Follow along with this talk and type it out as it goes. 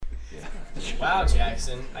Wow,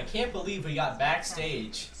 Jackson, I can't believe we got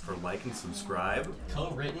Backstage. For like and subscribe.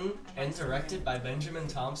 Co-written and directed by Benjamin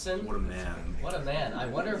Thompson. What a man. What a man. I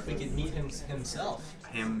wonder if we could meet himself. Himself,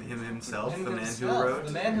 Him the man himself, who wrote?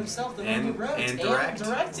 The man himself, the man who wrote and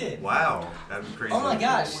directed. Wow, that'd be crazy. Oh my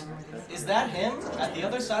gosh, is that him at the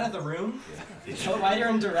other side of the room? Co-writer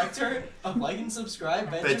and director of Like and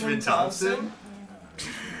Subscribe, Benjamin Thompson?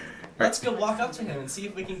 Let's go walk up to him and see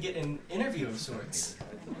if we can get an interview of sorts.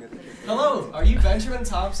 Hello, are you Benjamin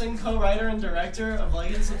Thompson, co-writer and director of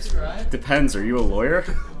Like and Subscribe? Depends, are you a lawyer?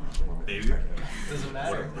 Maybe. Doesn't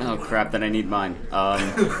matter. Oh crap, then I need mine.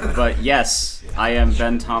 But yes, I am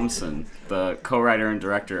Ben Thompson, the co-writer and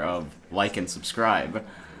director of Like and Subscribe.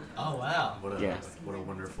 Oh wow. What a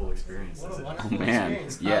wonderful experience. What is a it? wonderful man,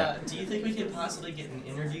 experience. yeah. Do you think we could possibly get an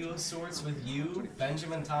interview of sorts with you,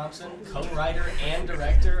 Benjamin Thompson, co-writer and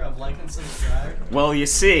director of Like and Subscribe? Well, you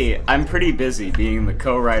see, I'm pretty busy being the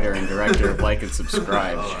co-writer and director of Like and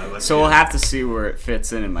Subscribe, Oh, so we'll have to see where it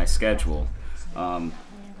fits in my schedule.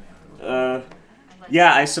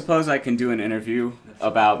 Yeah, I suppose I can do an interview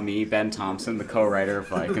about me, Ben Thompson, the co-writer of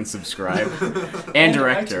Like and Subscribe, and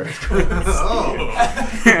director.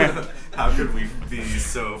 Oh! How could we be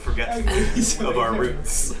so forgetful of our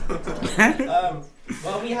roots?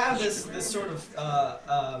 Well, we have this sort of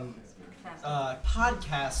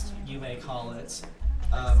podcast, you may call it,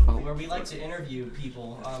 where we like to interview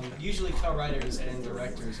people, usually co-writers and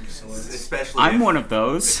directors of sorts. Especially I'm if, one of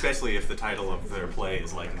those. Especially if the title of their play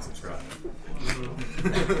is Like and Subscribe.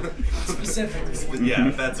 Specifically.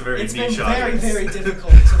 Yeah, that's a very It's niche been very, audience. very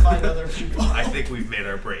difficult to find other people. I think we've made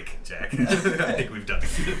our break, Jack. I think we've done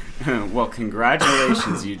it. Well,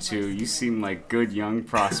 congratulations, you two. You seem like good young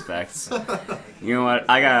prospects. You know what?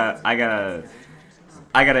 I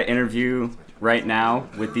gotta interview right now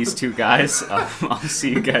with these two guys. I'll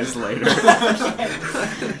see you guys later. I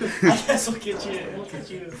guess we'll get you.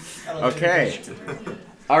 Okay.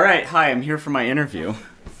 All right. Hi, I'm here for my interview.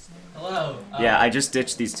 Hello. Yeah, I just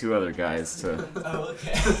ditched these two other guys to. Oh,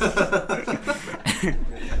 okay.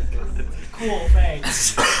 Cool,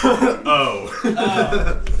 thanks. Oh.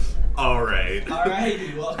 All right.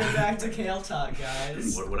 Alrighty, welcome back to Kale Talk,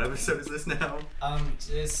 guys. What episode is this now?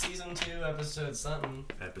 It's season 2, episode something.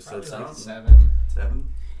 Episode Probably like something? 7. 7?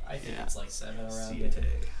 I think it's like 7 around See there.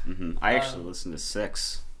 it. I actually listened to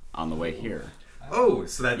 6 on the way here. Oh,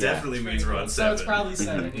 so that Yeah. definitely means we're on 7. So it's probably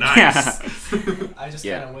 7. Nice. I just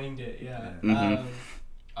Yeah. kind of winged it, yeah. Mhm.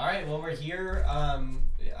 Alright, well, we're here. I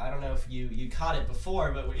don't know if you caught it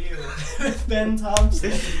before, but we're here with Ben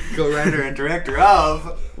Thompson. Co-writer and director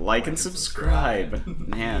of Like and subscribe.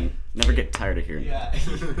 Man, never get tired of hearing that. Yeah,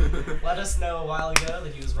 he let us know a while ago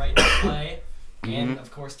that he was writing a play, and of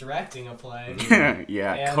course directing a play.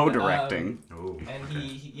 Yeah, And, co-directing. Oh, And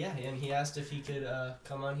he asked if he could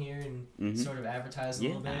come on here and sort of advertise a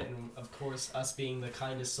little Yeah. bit, and of course us being the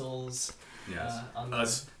kindest souls yes. on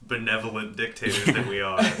Us benevolent dictators that we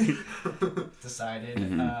are. decided.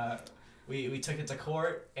 We took it to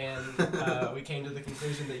court, and we came to the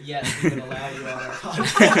conclusion that yes, we can allow you on our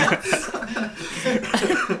podcast.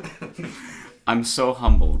 I'm so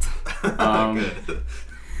humbled. Good.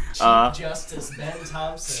 Chief Justice Ben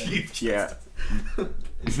Thompson Yeah.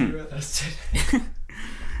 is here with us today.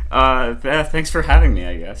 Thanks for having me,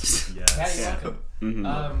 I guess. Yes. Yeah, you're welcome.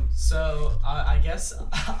 Mhm. So I guess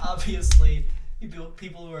obviously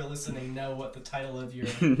people who are listening know what the title of your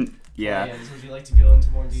Yeah. play is. Would you like to go into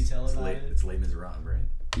more detail It's about Les, it? it's Les Miserables, right?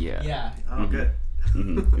 Yeah. Yeah, Oh, good.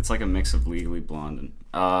 It's like a mix of Legally Blonde and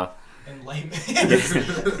and layman.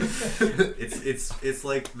 It's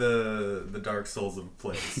like the Dark Souls of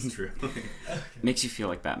plays, truly. makes you feel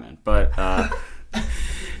like Batman. But It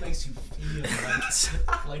makes you feel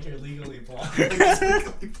like you're legally blind.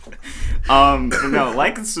 but no,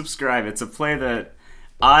 Like and Subscribe. It's a play that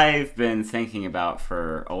I've been thinking about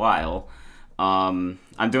for a while. I'm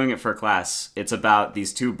doing it for a class. It's about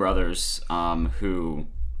these two brothers who,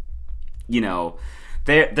 you know,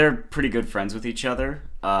 they're pretty good friends with each other,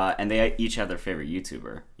 and they each have their favorite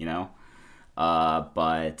YouTuber, you know.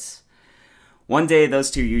 But one day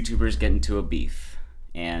those two YouTubers get into a beef,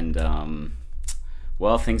 and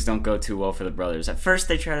well, things don't go too well for the brothers. At first,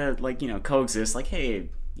 they try to, like, you know, coexist, like, hey,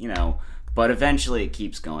 you know, but eventually it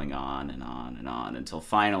keeps going on and on and on until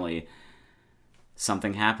finally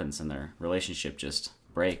something happens and their relationship just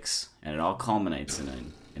breaks, and it all culminates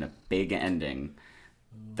in a big ending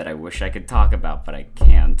that I wish I could talk about, but I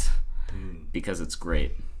can't because it's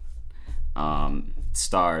great. It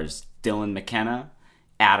stars Dylan McKenna,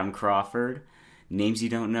 Adam Crawford, names you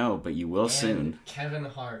don't know, but you will And soon. Kevin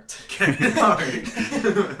Hart. Kevin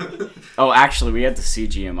Hart. Oh, actually, we had to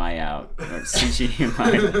CGMI out. Or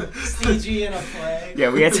CGMI. CG in a play.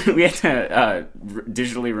 Yeah, we had to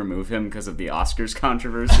digitally remove him because of the Oscars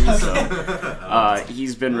controversy. So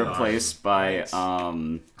he's been replaced by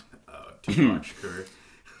Too much, Kurt.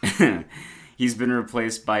 he's been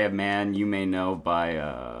replaced by a man you may know by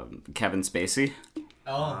Kevin Spacey.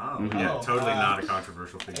 Yeah, totally not a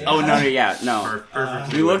controversial figure. Oh no, no.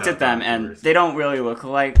 Perfect. We looked at them and they don't really look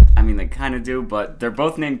alike. I mean, they kind of do, but they're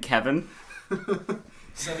both named Kevin.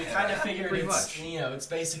 So we kind of figured pretty it's much. it's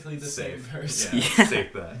basically the same person. Yeah,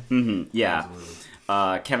 safe bet. Yeah.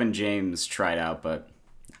 Absolutely. Kevin James tried out, but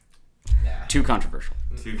Nah. too controversial.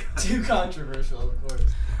 Too controversial, of course.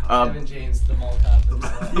 Kevin James, the mall cop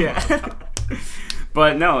himself. Yeah.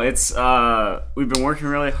 But no, it's we've been working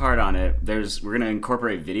really hard on it. We're gonna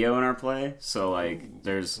incorporate video in our play, so like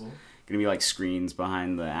there's gonna be like screens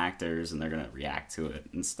behind the actors, and they're gonna react to it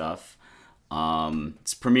and stuff.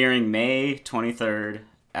 It's premiering May 23rd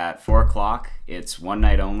at 4:00. It's one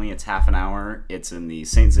night only. It's half an hour. It's in the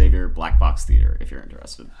St. Xavier Black Box Theater if you're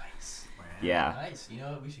interested. Nice. Wow. Yeah. Nice. You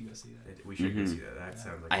know what? We should go see that. We should go see that. That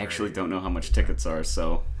sounds like I actually don't know how much tickets are,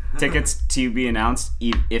 so tickets to be announced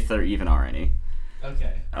if there even are any.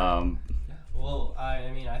 Okay. Well, I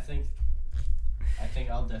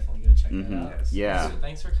think I'll definitely go check that out. Yes. Yeah. So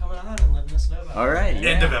thanks for coming on and letting us know about All it. right. Yeah.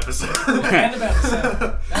 End of episode. End of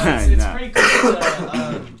episode. No, it's No. pretty cool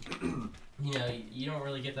to, you don't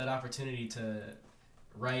really get that opportunity to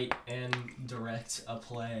write and direct a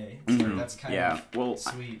play. So that's kind of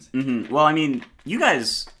sweet. Well, I mean, you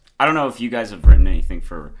guys, I don't know if you guys have written anything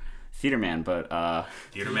for Theater Man, but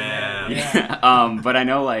Theater Man. Yeah. but I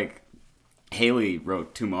know like Haley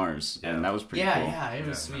wrote Two Mars, and that was pretty cool. Yeah, it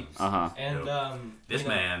was sweet. And this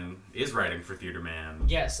man is writing for Theater Man.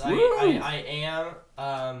 Yes, I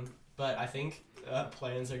am. But I think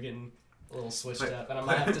plans are getting a little switched up, and I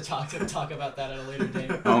might have to talk about that at a later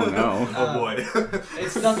date. Oh no. Oh boy.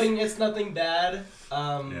 It's nothing bad.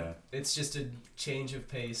 It's just a change of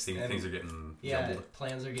pace. Things are getting jumbled.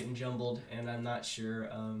 Plans are getting jumbled, and I'm not sure.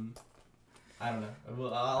 I don't know.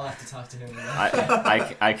 Well, I'll have to talk to him.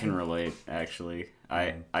 I can relate, actually.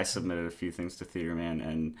 I submitted a few things to Theater Man,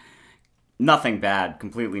 and nothing bad,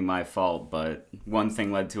 completely my fault, but one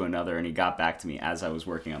thing led to another, and he got back to me as I was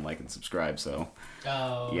working on Like and Subscribe, so...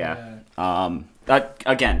 Yeah.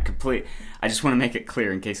 Again, I just want to make it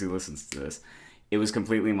clear in case he listens to this. It was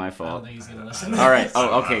completely my fault. I don't think he's gonna listen. All right.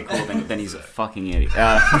 Oh, okay, cool. Then he's a fucking idiot.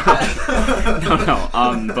 No.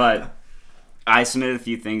 But... I submitted a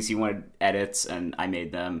few things. He wanted edits, and I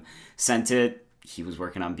made them. Sent it. He was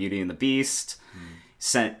working on Beauty and the Beast.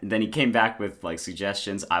 Then he came back with like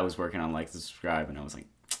suggestions. I was working on Like and Subscribe, and I was like,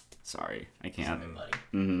 "Sorry, I can't."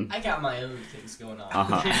 Buddy. I got my own things going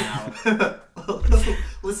on.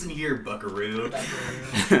 Listen here, Buckaroo.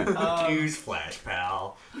 News flash,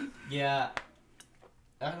 pal. Yeah.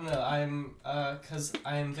 I don't know. Because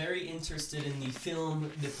I'm very interested in the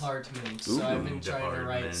film department, so I've been trying to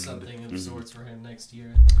write something of sorts for him next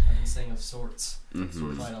year. I've been saying of sorts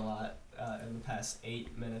quite a lot in the past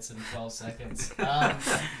 8 minutes and 12 seconds.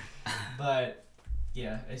 But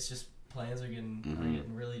yeah, it's just plans are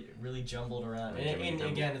getting really really jumbled around. And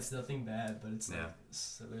again, it's nothing bad, but it's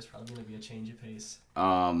so there's probably gonna be a change of pace.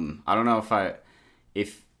 I don't know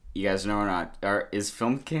if you guys know or not. Is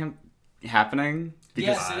film camp happening?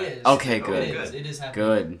 Yes, it is. Okay, good. It is happening.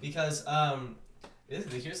 Good. Because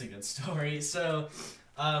here's a good story. So,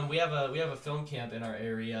 we have a film camp in our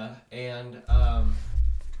area, and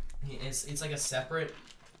it's like a separate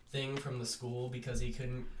thing from the school because he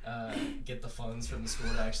couldn't get the funds from the school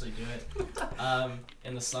to actually do it.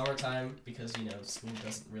 In the summertime, because school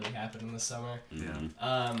doesn't really happen in the summer.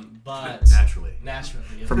 Yeah. But naturally.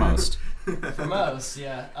 For most. For most,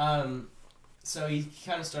 yeah. So he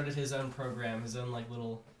kind of started his own program, his own like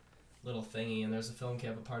little thingy, and there's a film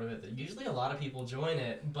camp a part of it. That usually a lot of people join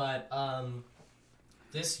it, but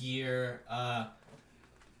this year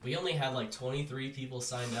we only had like 23 people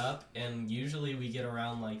signed up, and usually we get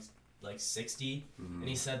around like 60. And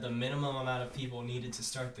he said the minimum amount of people needed to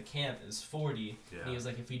start the camp is 40. Yeah. And he was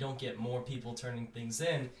like, if we don't get more people turning things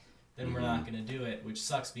in, then we're not going to do it, which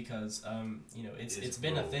sucks because it's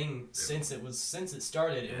been a thing since it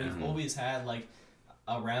started, and we've always had like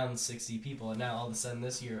around 60 people, and now all of a sudden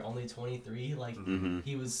this year only 23. Like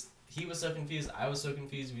he was so confused, I was so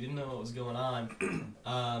confused, we didn't know what was going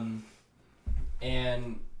on,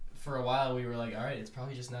 and for a while we were like, all right, it's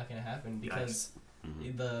probably just not going to happen because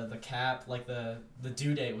the cap, like the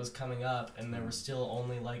due date was coming up, and there were still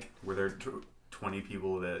only like were there 20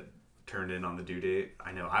 people that turned in on the due date.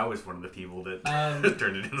 I know I was one of the people that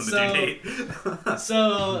turned it in on the due date.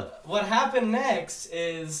 So what happened next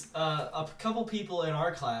is a couple people in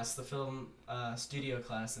our class, the film studio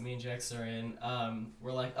class that me and Jax are in,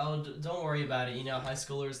 were like, oh, don't worry about it. You know, high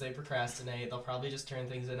schoolers, they procrastinate. They'll probably just turn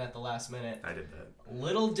things in at the last minute. I did that.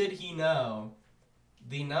 Little did he know,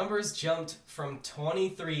 the numbers jumped from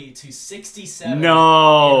 23 to 67 in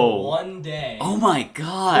one day. Oh my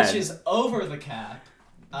god. Which is over the cap.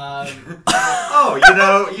 Oh,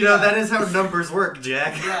 you know that is how numbers work,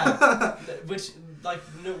 Jack. Yeah, which, like,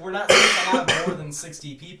 no, we're not supposed to have more than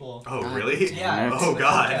 60 people. Oh, really? Yeah. Oh,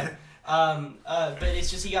 God. But it's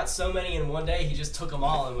just he got so many in one day, he just took them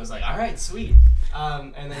all and was like, all right, sweet.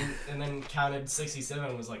 And then counted 67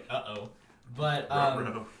 and was like, uh-oh. But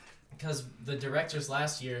because the directors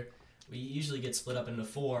last year, we usually get split up into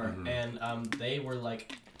 4, and they were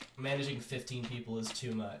like, managing 15 people is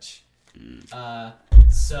too much.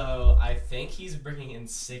 So I think he's bringing in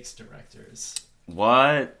 6 directors.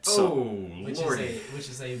 What? Which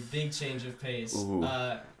is a big change of pace.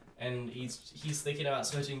 And he's thinking about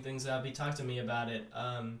switching things up. He talked to me about it.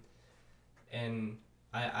 And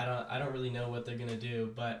I don't really know what they're gonna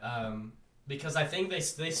do, but because I think they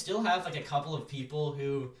still have like a couple of people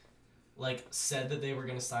who like said that they were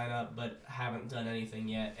gonna sign up but haven't done anything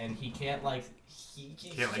yet, and he can't like he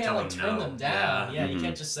can't like turn them down. Yeah, you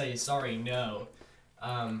can't just say sorry, no.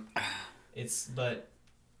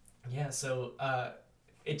 So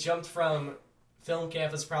it jumped from film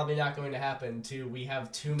camp is probably not going to happen to we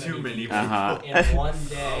have too many people in one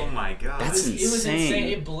day. Oh my god, it was insane.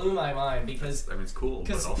 It blew my mind because I mean it's cool.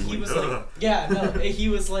 Because he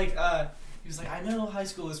was like, I know high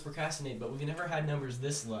school is procrastinate, but we've never had numbers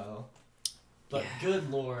this low. But good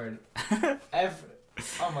lord, oh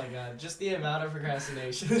my god, just the amount of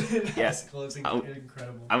procrastination in high school is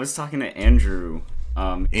incredible. I was talking to Andrew.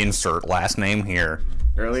 Insert last name here.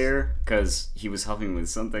 Earlier, because he was helping with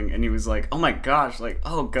something, and he was like, "Oh my gosh, like,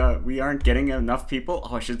 oh god, we aren't getting enough people.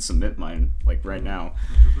 Oh, I should submit mine like right now,"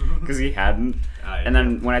 because he hadn't. And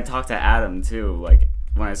then when I talked to Adam too, like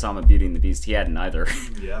when I saw him at Beauty and the Beast, he hadn't either.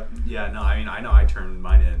 Yep. Yeah. No. I mean, I know I turned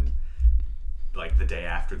mine in like the day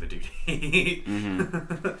after the due date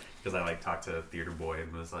because I like talked to Theater Boy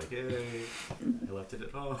and was like, "Hey, I left it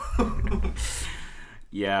at home."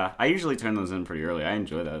 Yeah, I usually turn those in pretty early. I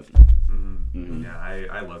enjoy that. Yeah,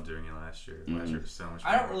 I loved doing it last year. Last year was so much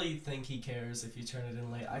fun. I don't really think he cares if you turn it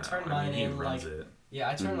in late. I turned mine in like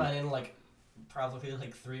I turned mine in like probably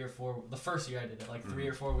like 3 or 4. The first year I did it like 3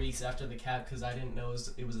 or 4 weeks after the cap because I didn't know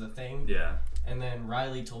it was a thing. Yeah. And then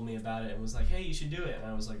Riley told me about it and was like, "Hey, you should do it."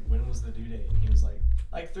 And I was like, "When was the due date?" And he was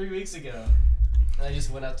like 3 weeks ago. And I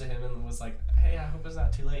just went up to him and was like, "Hey, I hope it's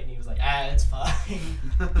not too late." And he was like, "It's fine."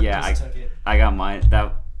 Yeah, took it. I got mine.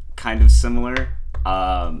 That kind of similar.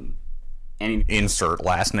 Insert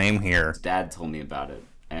last name here. Dad told me about it,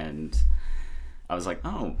 and I was like,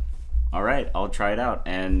 "Oh, all right, I'll try it out."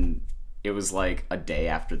 And it was like a day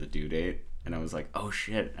after the due date, and I was like, "Oh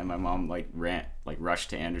shit!" And my mom rushed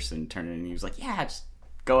to Anderson, turned it in, and he was like, "Yeah, just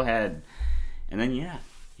go ahead." And then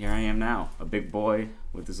here I am now, a big boy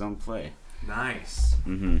with his own play. Nice.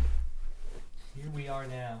 Here we are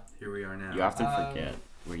now. You often forget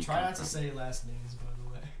where you try not to say last names, by the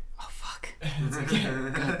way. Oh fuck. It's okay.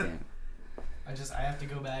 Goddamn. I have to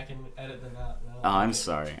go back and edit them out. Oh, I'm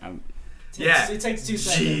sorry. It takes 2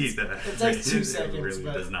 seconds. It takes 2 seconds. It really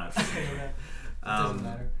but does not. It doesn't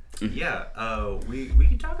matter. Yeah. We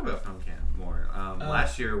can talk about film camp more.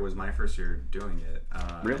 Last year was my first year doing it.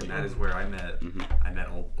 Really? And that is where I met. I met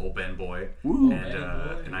old Ben Boy. Woo.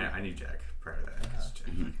 And I knew Jack prior to that.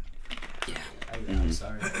 Yeah. I'm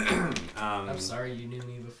sorry. I'm sorry you knew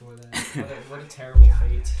me before that. What a terrible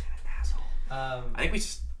fate. I think we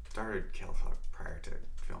started Kill Talk prior to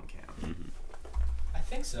film camp. I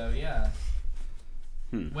think so, yeah.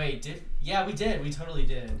 Wait, we did. We totally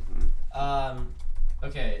did.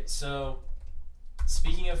 Okay, so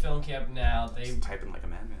speaking of film camp now, they typing like a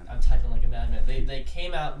madman. I'm typing like a madman. They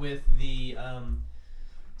came out with the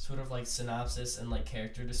sort of like synopsis and like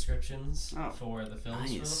character descriptions for the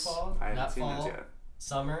films for the fall. I haven't Not seen fall, those yet.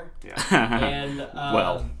 Summer. Yeah.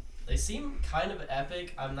 And they seem kind of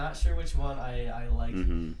epic. I'm not sure which one I like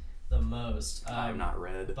the most. I've not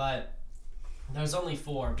read. But there's only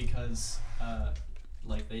 4 because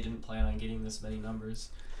like they didn't plan on getting this many numbers.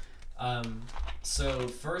 So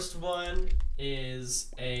first one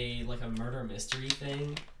is a murder mystery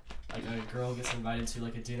thing. Like a girl gets invited to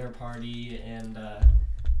like a dinner party, and the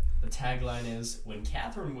tagline is, "When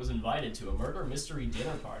Catherine was invited to a murder mystery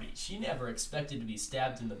dinner party, she never expected to be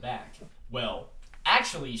stabbed in the back. Well,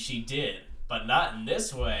 actually she did, but not in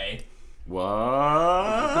this way." What?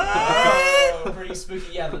 Oh, pretty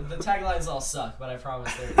spooky. Yeah, the taglines all suck, but I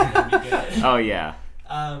promise they're gonna be good. Oh yeah.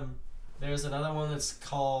 There's another one that's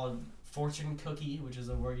called Fortune Cookie, which is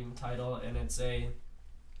a working title, and it's a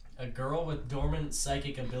girl with dormant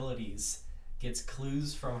psychic abilities gets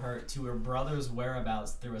clues from her to her brother's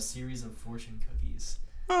whereabouts through a series of fortune cookies.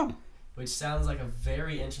 Oh. Which sounds like a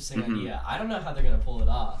very interesting idea. I don't know how they're gonna pull it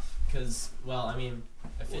off, because, well, I mean,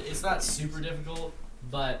 it's not super difficult,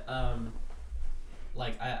 but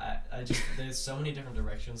like I just there's so many different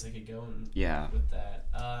directions they could go in with that.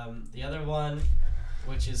 The other one,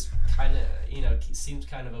 which is kind of seems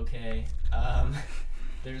kind of okay.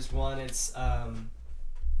 There's one. It's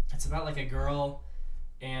about like a girl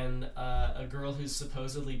and a girl who's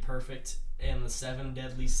supposedly perfect, and the 7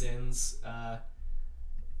 deadly sins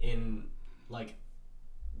in like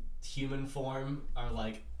human form are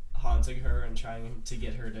like haunting her and trying to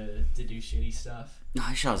get her to do shitty stuff.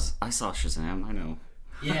 I saw Shazam. I know.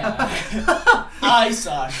 Yeah, I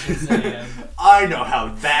saw Shazam. I know how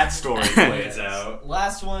that story plays out.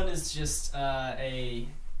 Last one is just a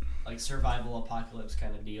like survival apocalypse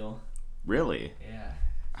kind of deal. Really? Yeah.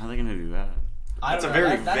 How are they gonna do that? That's a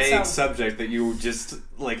very vague subject that you just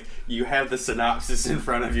like. You have the synopsis in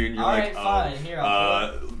front of you, and you're like, "Alright, fine. Here,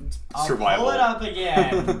 I'll survival. pull it up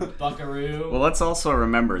again, Buckaroo." Well, let's also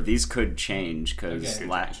remember these could change because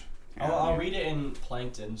I'll read it in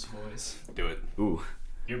Plankton's voice. Do it. Ooh.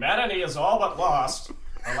 Humanity is all but lost.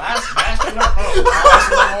 The last bastion of hope lies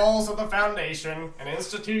in the walls of the Foundation, an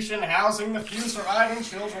institution housing the few surviving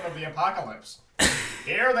children of the apocalypse.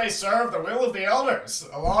 Here they serve the will of the elders,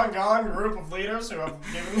 a long-gone group of leaders who have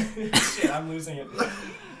given... Shit, I'm losing it.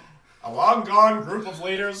 A long-gone group of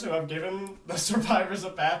leaders who have given the survivors a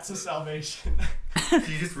path to salvation. Can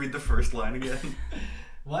you just read the first line again?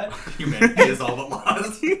 What? Humanity is all but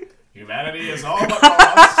lost. Humanity is all but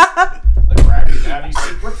lost. The Krabby Patty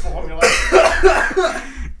secret formula.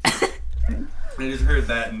 I just heard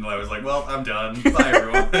that and I was like, well, I'm done. Bye,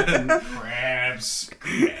 everyone. Crabs.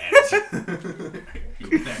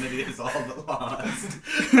 Humanity is all but lost.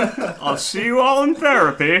 I'll see you all in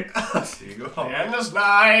therapy. I'll see you all. The end is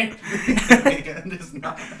nigh. The end is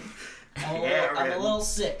nigh. I'm a little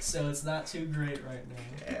sick, so it's not too great right now.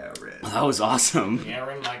 Aaron. That was awesome.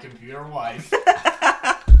 Aaron, my computer wife.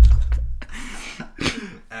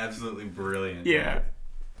 Absolutely brilliant. Yeah.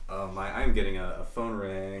 I'm getting a phone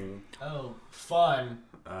ring. Oh, fun.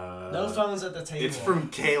 No phones at the table. It's from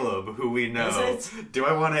Caleb, who we know. Is it? Do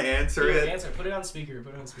I want to answer it? Answer. Put it on speaker.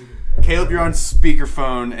 Caleb, you're on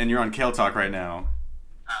speakerphone, and you're on Kale Talk right now.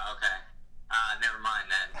 Oh, okay. Never mind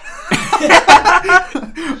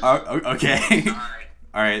then. Okay.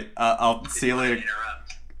 All right. I'll see you later.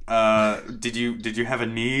 Interrupt. Did you have a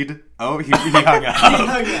need? Oh, he hung up. He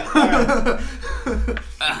hung up.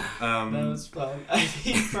 All right. That was fun.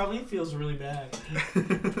 He probably feels really bad.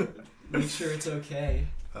 Make sure it's okay.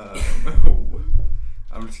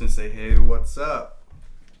 I'm just gonna say, hey, what's up?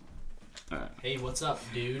 Hey, what's up,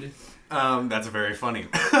 dude? That's very funny.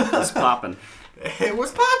 What's poppin'? Hey,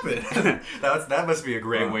 what's poppin'? That must be a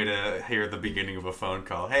great way to hear the beginning of a phone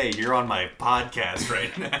call. Hey, you're on my podcast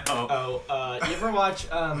right now. Oh, you ever watch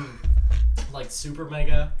like Super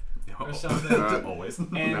Mega or something? Always.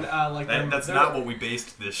 And like that's not what we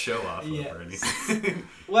based this show off of or anything.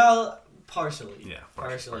 Well, partially. Yeah,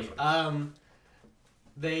 partially.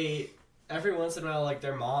 They every once in a while, like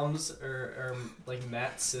their moms or like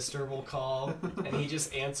Matt's sister will call, and he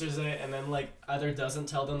just answers it, and then like either doesn't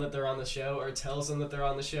tell them that they're on the show or tells them that they're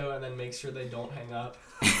on the show, and then makes sure they don't hang up,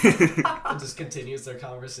 and just continues their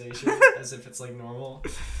conversation as if it's like normal.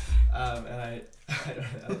 And I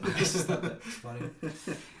don't know. I just thought that was funny.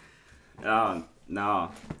 Oh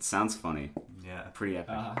no, it sounds funny. Yeah, pretty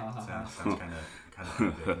epic. Sounds kind of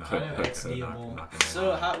XD-able.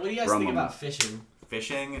 So, what do you guys think about fishing?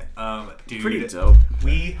 Fishing, dude. Pretty dope.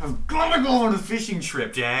 We have gotta go on a fishing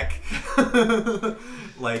trip, Jack.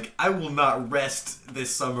 Like, I will not rest this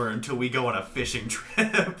summer until we go on a fishing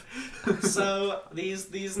trip. So these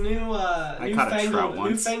newfangled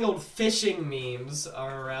fishing memes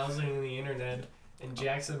are arousing the internet, and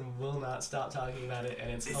Jackson will not stop talking about it, and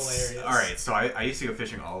it's hilarious. Alright, so I used to go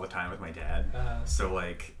fishing all the time with my dad. So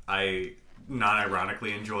like I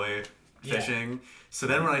non-ironically enjoy fishing. Yeah. So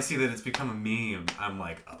then when I see that it's become a meme, I'm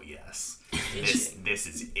like, oh yes, this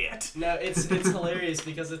is it. No, it's hilarious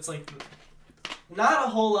because it's like not a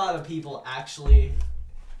whole lot of people actually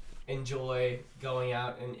enjoy going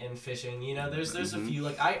out and fishing. You know, there's a few,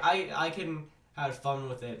 like I can have fun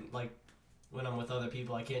with it, like when I'm with other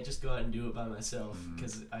people. I can't just go out and do it by myself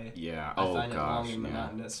because I find it long and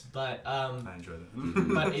monotonous. But I enjoy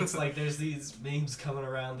that. But it's like there's these memes coming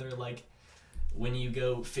around that are like, when you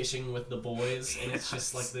go fishing with the boys, and it's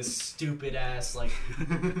just like this stupid ass like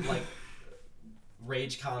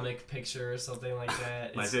rage comic picture or something like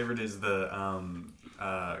that. My favorite is the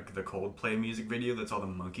Coldplay music video that's all the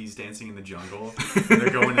monkeys dancing in the jungle. And they're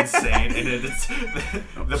going insane, and it's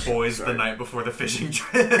the boys the night before the fishing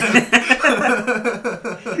trip.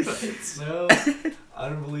 It's so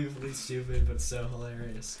unbelievably stupid, but so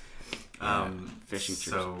hilarious. Fishing trips.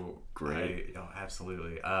 So great.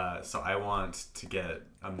 Absolutely. So I want to get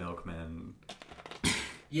a milkman.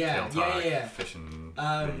 Yeah, Fishing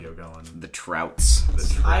video going. The trouts.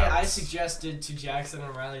 I suggested to Jackson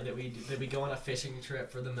and Riley that we go on a fishing trip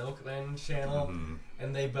for the Milkman channel,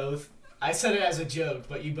 and they both. I said it as a joke,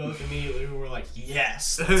 but you both immediately were like,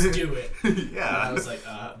 "Yes, let's do it." Yeah. And I was like,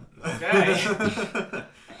 "Okay."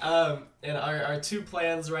 And our two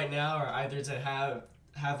plans right now are either to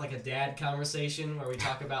have like a dad conversation where we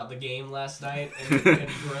talk about the game last night and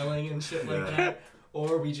grilling and shit like that.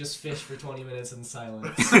 Or we just fish for 20 minutes in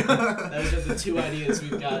silence. Those are the two ideas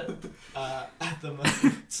we've got at the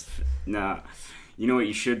moment. Nah. You know what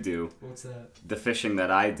you should do? What's that? The fishing that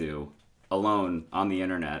I do, alone, on the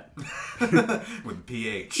internet. With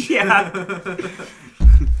PH. Yeah.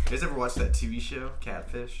 You guys ever watch that TV show,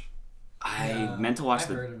 Catfish? I meant to watch I've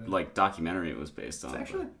heard of the it. like documentary it was based on. It's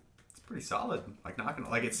actually pretty solid. Like not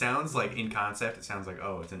gonna it sounds like in concept it sounds like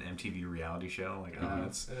it's an MTV reality show. Like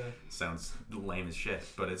sounds lame as shit,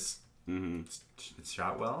 but it's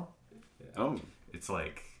shot well. Oh, it's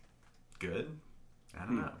like good. I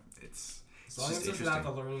don't know. It's as long as it's not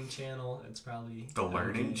the Learning Channel, it's probably the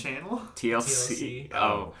Learning Channel. TLC.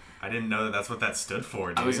 Oh, I didn't know that's what that stood for.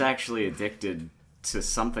 Dude. I was actually addicted to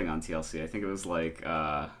something on TLC. I think it was like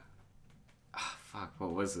fuck,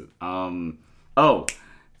 what was it?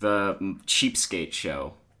 The Cheapskate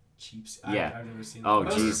show. Yeah. I've never seen that. Oh,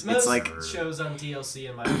 jeez. It's like shows on TLC,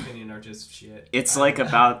 in my opinion, are just shit. It's like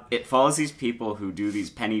about it follows these people who do these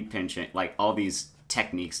penny pinching, like all these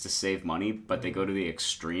techniques to save money, but they go to the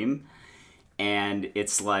extreme, and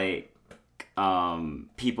it's like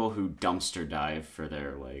people who dumpster dive for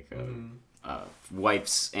their like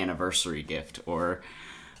wife's anniversary gift or.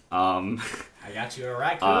 I got you a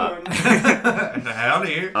raccoon.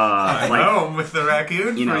 Howdy. I'm home with the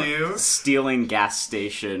raccoon for you. Stealing gas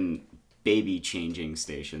station baby changing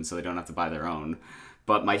stations so they don't have to buy their own.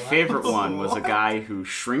 But my favorite one was a guy who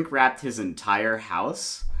shrink wrapped his entire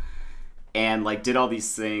house and like did all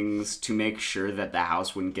these things to make sure that the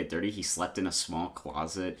house wouldn't get dirty. He slept in a small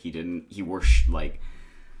closet. He wore like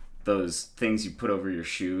those things you put over your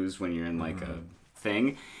shoes when you're in like a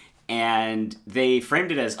thing. And they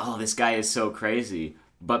framed it as, oh, this guy is so crazy.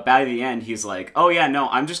 But by the end, he's like, oh, yeah, no,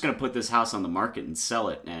 I'm just going to put this house on the market and sell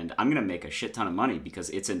it. And I'm going to make a shit ton of money because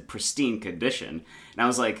it's in pristine condition. And I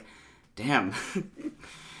was like, damn.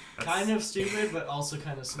 Kind of stupid, but also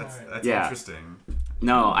kind of smart. That's interesting.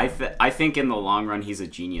 No, I think in the long run, he's a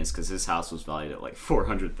genius because his house was valued at like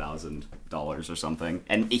 $400,000 or something.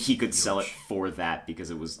 And he could sell it for that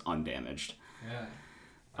because it was undamaged.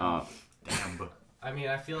 Yeah. Damn. I mean,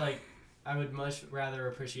 I feel like I would much rather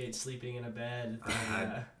appreciate sleeping in a bed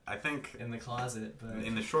than I think in the closet. But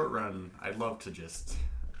in the short run, I'd love to just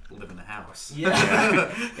live in a house.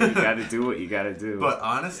 Yeah. You gotta do what you gotta do. But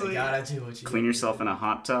honestly, you gotta do what you clean yourself in a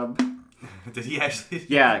hot tub. Did he actually?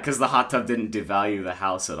 Yeah, because the hot tub didn't devalue the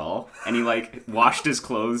house at all. And he, like, washed his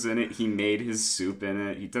clothes in it. He made his soup in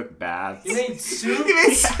it. He took baths. He made soup? He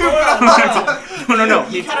made soup? No.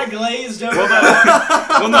 He kind of glazed over.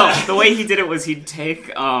 Well, no. The way he did it was he'd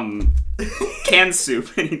take canned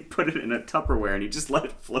soup and he'd put it in a Tupperware and he'd just let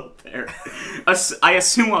it float there. I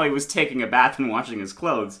assume while he was taking a bath and washing his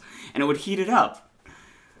clothes. And it would heat it up.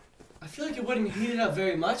 I feel like it wouldn't heat it up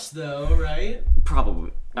very much, though, right?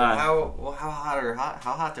 Probably. How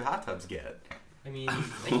hot do hot tubs get? I mean,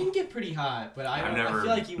 they can get pretty hot, but I feel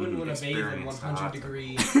like you wouldn't want to bathe in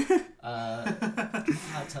 100-degree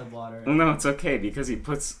hot tub water. Well, no, it's okay because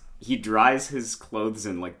he dries his clothes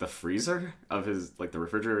in like the freezer of his like the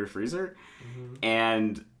refrigerator freezer,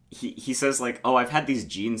 and he says like, oh, I've had these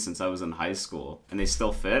jeans since I was in high school and they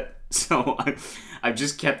still fit, so I've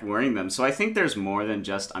just kept wearing them. So I think there's more than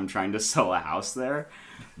just I'm trying to sell a house there.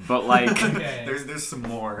 But like, okay. there's some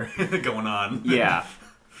more going on. Yeah,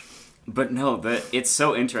 but no, it's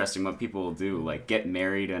so interesting what people will do. Like, get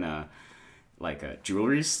married in a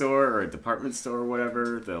jewelry store or a department store or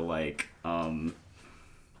whatever. They'll like, find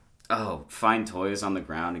toys on the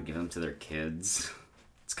ground and give them to their kids.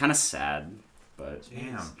 It's kind of sad, but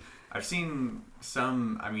damn. I've seen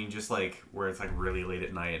some, I mean, just like where it's like really late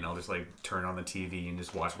at night and I'll just like turn on the TV and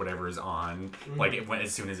just watch whatever is on, like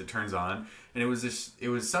as soon as it turns on. And it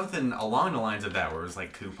was something along the lines of that where it was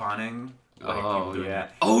like couponing, Like, Oh, people doing yeah.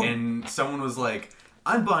 that. Oh! And someone was like,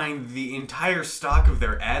 I'm buying the entire stock of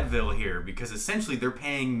their Advil here because essentially they're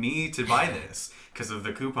paying me to buy this because of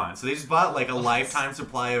the coupon. So they just bought like a lifetime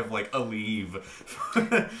supply of like Aleve,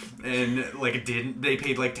 and like they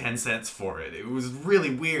paid like 10 cents for it. It was really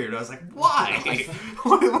weird. I was like, why?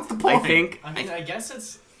 What's the point? I mean, I guess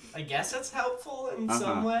it's helpful in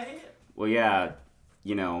some way. Well, yeah,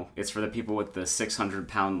 you know, it's for the people with the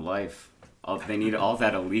 600-pound life. They need all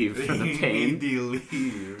that Aleve for the pain. the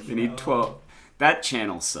Aleve. They need 12. That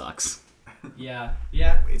channel sucks. Yeah.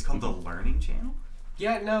 It's called the Learning Channel?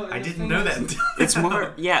 Yeah, no. I didn't know that until It's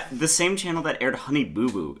more, yeah, the same channel that aired Honey Boo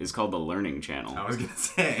Boo is called the Learning Channel. I was going to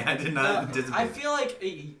say, I did not anticipate. I feel like,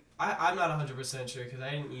 I'm not 100% sure because I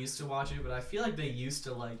didn't used to watch it, but I feel like they used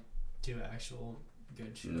to like do actual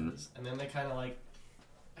good shows. And then they kind of like,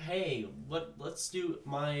 hey, let's do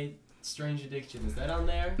My Strange Addiction. Is that on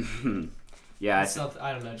there? Yeah,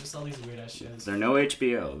 I don't know, just all these weird ass shows. they're no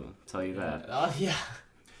HBO, I'll tell you that. Oh, yeah.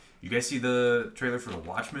 You guys see the trailer for the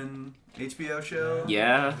Watchmen HBO show?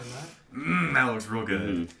 Yeah. That looks real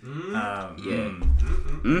good. I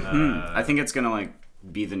think it's gonna like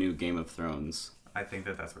be the new Game of Thrones. I think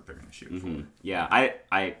that's what they're gonna shoot for. Yeah,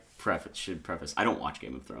 I should preface. I don't watch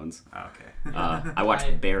Game of Thrones. Oh, okay. I watch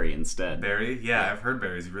Barry instead. Barry? Yeah, I've heard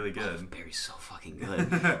Barry's really good. Oh, Barry's so fucking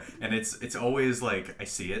good. And it's always like I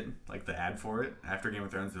see it, like the ad for it after Game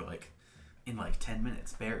of Thrones. They're like, in like 10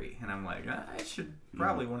 minutes, Barry, and I'm like, I should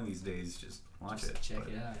probably one of these days just watch it. Check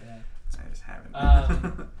it out. Yeah. I just haven't.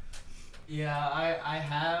 Yeah, I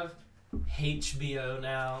have HBO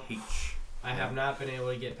now. I have not been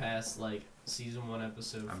able to get past like season 1,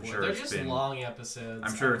 episode 4. I'm sure They're it's just been- long episodes.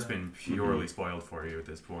 I'm sure it's been purely spoiled for you at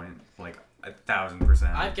this point, like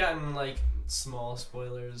 1,000%. I've gotten like small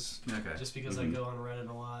spoilers Okay. just because I go on Reddit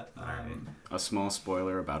a lot. Alright. A small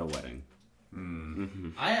spoiler about a wedding.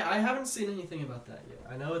 I haven't seen anything about that yet.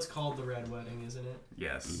 I know it's called The Red Wedding, isn't it?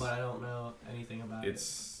 Yes. But I don't know anything about it.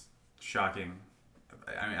 It's shocking.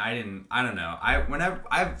 I don't know.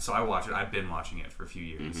 So I watch it. I've been watching it for a few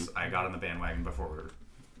years. I got on the bandwagon before.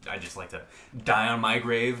 I just like to die on my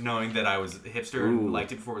grave knowing that I was a hipster and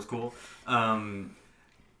liked it before it was cool.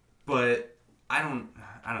 But I don't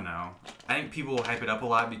know. I think people hype it up a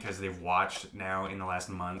lot because they've watched now in the last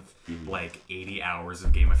month like 80 hours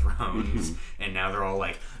of Game of Thrones, and now they're all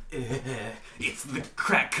like, it's the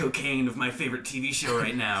crack cocaine of my favorite TV show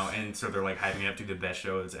right now, and so they're like hyping it up to the best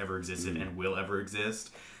show that's ever existed and will ever exist.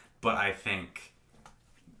 But I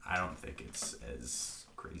don't think it's as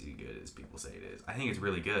crazy good as people say it is. I think it's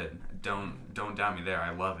really good. Don't doubt me there.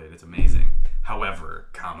 I love it. It's amazing. However,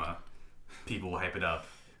 people hype it up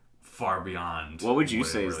far beyond. What would you it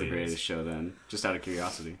say is really the greatest show then? Just out of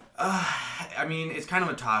curiosity. I mean, it's kind of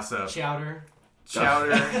a toss-up. Chowder.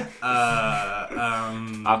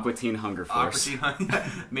 Aqua Teen Hunger Force.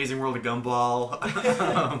 Amazing World of Gumball.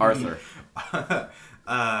 Arthur.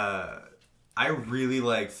 I really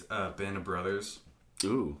liked Band of Brothers.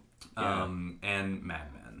 Ooh. And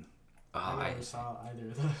Mad Men. I never saw either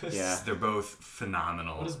of those. Yeah. They're both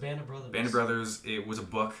phenomenal. What is Band of Brothers? Band of Brothers, it was a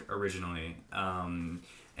book originally, and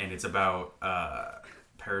it's about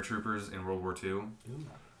paratroopers in World War II. Ooh.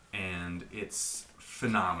 And it's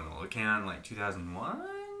phenomenal. It came out in like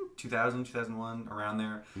 2001, around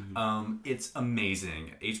there. It's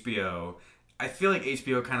amazing. HBO. I feel like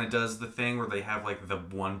HBO kind of does the thing where they have like the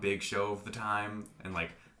one big show of the time, and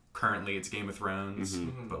like currently it's Game of Thrones,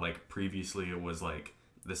 but like previously it was like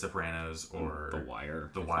The Sopranos or The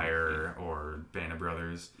Wire. Or Band of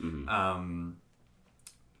Brothers.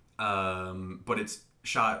 But it's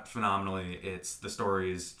shot phenomenally. The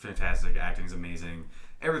story is fantastic. Acting's amazing.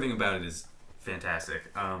 Everything about it is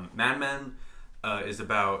fantastic. Mad Men is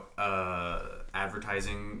about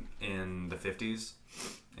advertising in the 50s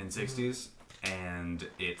and 60s, and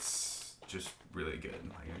it's just really good.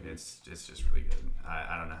 Like it's just really good.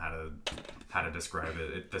 I don't know how to describe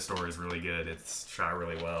it. The story is really good. It's shot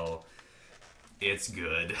really well. It's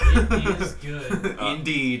good. It is good.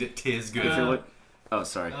 Indeed, 'tis good. Oh,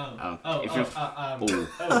 sorry. Oh.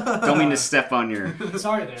 Don't mean to step on your...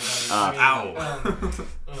 Sorry there, buddy.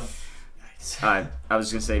 I was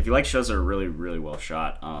going to say, if you like shows that are really, really well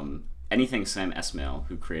shot, anything Sam Esmail,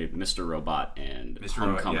 who created Mr. Robot and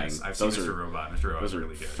Homecoming, yes, I've seen Mr. Robot. Mr. Robot's those are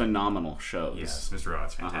really good. phenomenal shows. Yes, Mr.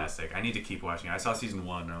 Robot's fantastic. I need to keep watching it. I saw season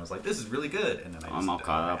 1 and I was like, this is really good. And then I'm all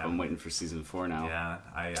caught up. I'm waiting for season 4 now. Yeah,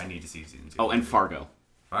 I need to see season 2. Oh, and Fargo.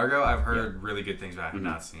 Fargo, I've heard really good things about. I have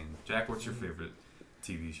not seen. Jack, what's your favorite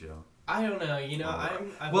TV show? I don't know. You know, I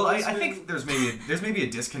think there's maybe a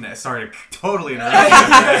disconnect. Sorry to totally interrupt you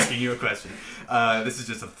after asking you a question. This is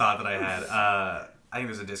just a thought that I had. I think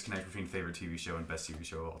there's a disconnect between favorite TV show and best TV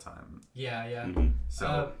show of all time. Yeah, yeah.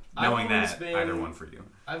 So I've knowing always that, been- either one for you.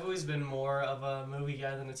 I've always been more of a movie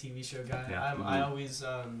guy than a TV show guy. Yeah. I always,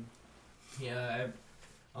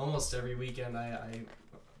 almost every weekend I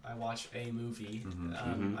watch a movie.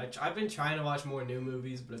 I've been trying to watch more new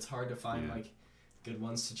movies, but it's hard to find like good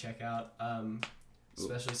ones to check out.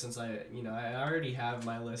 Especially since I already have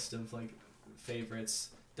my list of like favorites.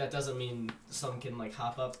 That doesn't mean some can like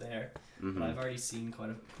hop up there, but I've already seen quite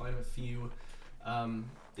a few.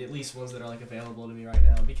 At least ones that are like available to me right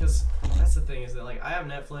now, because that's the thing is that like I have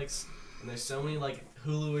Netflix and there's so many like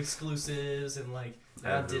Hulu exclusives and like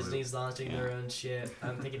now Disney's launching their own shit.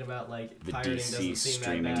 I'm thinking about like The pirating DC doesn't seem that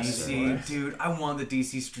streaming bad service. anymore. DC, dude, I want the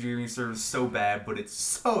DC streaming service so bad, but it's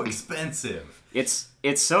so expensive. It's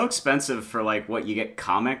so expensive for like what you get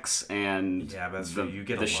comics and Yeah, but that's the, true. You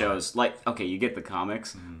get a the lot. shows. Like okay, you get the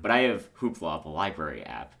comics, but I have Hoopla, the library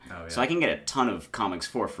app, Oh, yeah. so I can get a ton of comics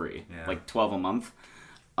for free, Yeah. like 12 a month.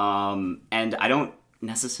 And I don't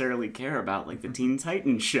necessarily care about like the Teen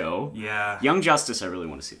Titans show. Yeah. Young Justice, I really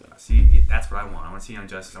want to see that. See, that's what I want. I want to see Young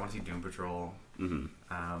Justice. I want to see Doom Patrol.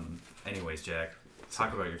 Anyways, Jack,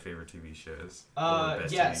 talk about your favorite TV shows. Or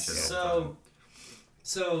best Yes. TV shows of all time.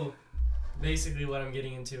 So basically what I'm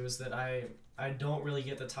getting into is that I don't really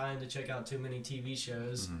get the time to check out too many TV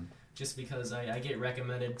shows just because I get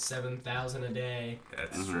recommended 7,000 a day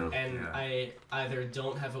That's true. and yeah. I either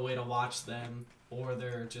don't have a way to watch them or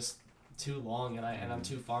they're just too long and I'm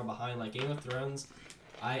too far behind. Like Game of Thrones,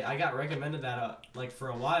 I got recommended that like for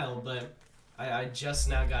a while, but I just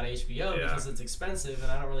now got HBO because it's expensive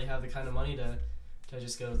and I don't really have the kind of money to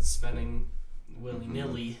just go spending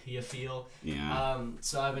willy-nilly, you feel. Yeah.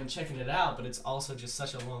 So I've been checking it out, but it's also just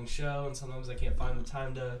such a long show and sometimes I can't find the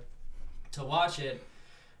time to watch it.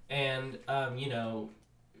 And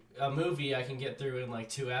a movie I can get through in like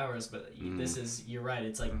 2 hours, but you're right,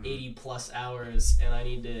 it's like 80 plus hours and I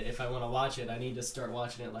need to, if I want to watch it, I need to start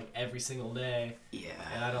watching it like every single day. Yeah.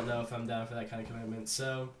 And I don't know if I'm down for that kind of commitment.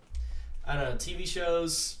 So I don't know, TV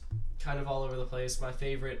shows kind of all over the place. My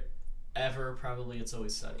favorite ever, probably It's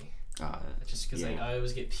Always Sunny. Just because I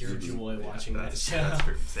always get pure joy watching that show. That's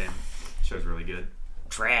true. Same. Show's really good.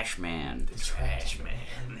 Trash Man. The Trash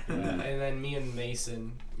Man. And then me and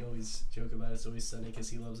Mason always joke about It's Always Sunny because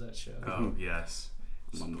he loves that show. Oh, yes.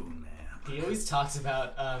 Spoon Man. He always talks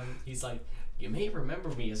about, he's like, you may remember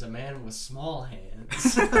me as a man with small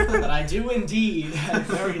hands, but I do indeed have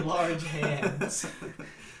very large hands.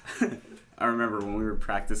 I remember when we were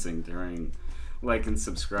practicing during Like and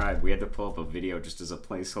Subscribe, we had to pull up a video just as a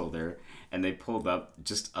placeholder, and they pulled up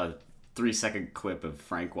just a 3-second clip of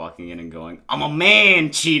Frank walking in and going, "I'm a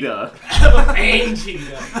man, Cheetah." I'm a man,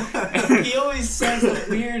 Cheetah. He always says the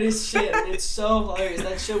weirdest shit, and it's so hilarious.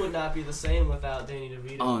 That show would not be the same without Danny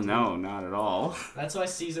DeVito. Oh no, not at all. That's why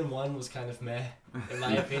season 1 was kind of meh, in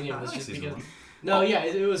my opinion. Was just season because. one. No, yeah,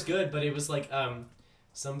 it was good, but it was like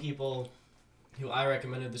some people who I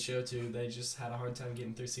recommended the show to, they just had a hard time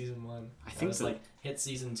getting through season 1. I think was that- like, hit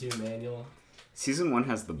season 2, man. Season 1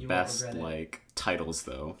 has the You won't best regret it. like titles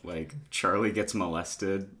though. Like Charlie gets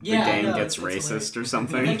molested, Yeah, the gang no, gets it's hilarious. racist or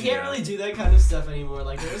something. They can't really do that kind of stuff anymore.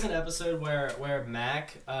 Like there was an episode where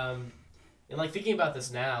Mac, and like thinking about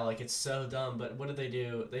this now, like it's so dumb. But what did they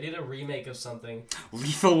do? They did a remake of something.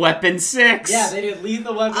 Lethal Weapon 6. Yeah, they did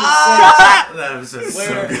Lethal Weapon 6. That was just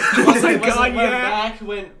Where so good. was my it God, where yeah. Mac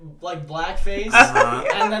went like blackface,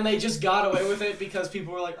 and then they just got away with it because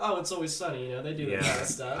people were like, "Oh, It's Always Sunny," they do that kind of I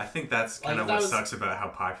stuff. think that's kind Like, of that what was- sucks about how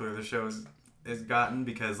popular the show has gotten,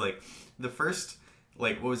 because like the first,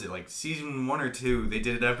 like, what was it, like season 1 or 2, they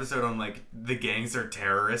did an episode on like the gangs are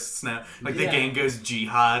terrorists now, like the Yeah. gang goes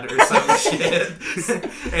jihad or some shit,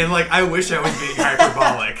 and like I wish I was being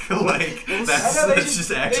hyperbolic, like that's, I know, that's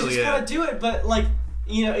just actually they just kind it. of do it, but like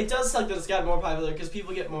it does suck that it's gotten more popular because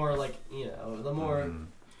people get more like the more. And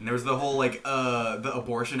there was the whole like the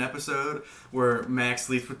abortion episode where Max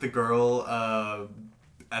sleeps with the girl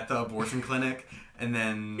at the abortion clinic, and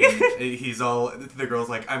then the girl's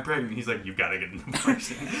like, "I'm pregnant." He's like, "You've got to get an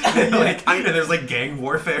abortion." And, like, and there's like gang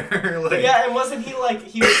warfare. Like, Yeah, and wasn't he like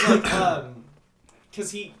he was like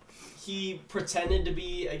because he pretended to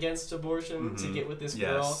be against abortion to get with this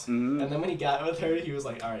girl, Yes. and then when he got with her, he was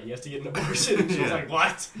like, "All right, you have to get an abortion." And she was Yeah. like,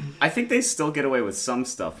 "What?" I think they still get away with some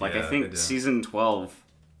stuff. Like Yeah, I they think do. season 12,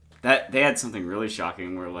 that they had something really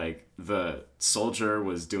shocking where like the soldier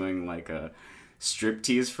was doing like a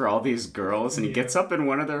striptease for all these girls, and he gets up in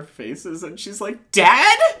one of their faces, and she's like,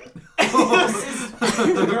 "Dad."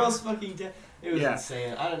 The girl's fucking dead. It was Yeah.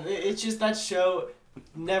 insane. I don't. It's just that show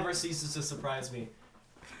never ceases to surprise me.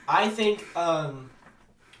 I think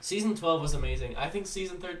season 12 was amazing. I think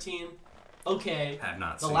season 13 okay, Have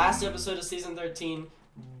not the seen. last episode of season 13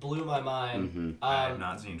 blew my mind. I have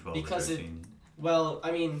not seen 12 because or it- 13. Well,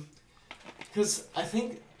 I mean, because I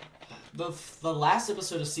think the last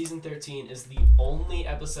episode of season 13 is the only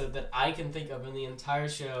episode that I can think of in the entire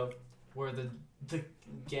show where the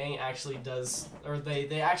gang actually does, or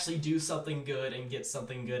they actually do something good and get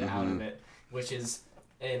something good out of it, which is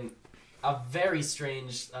a very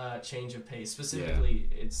strange change of pace. Specifically,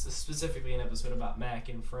 it's specifically an episode about Mac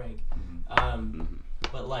and Frank.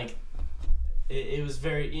 But like, it was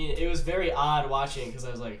very odd watching because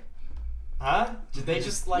I was like, huh? Did they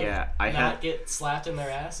just like get slapped in their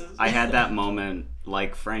asses? I had that moment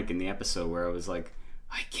like Frank in the episode where I was like,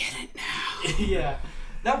 I get it now. Yeah.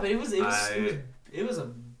 No, but it was a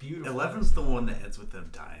beautiful. 11's the one that ends with them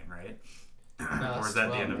dying, right? No, Or is that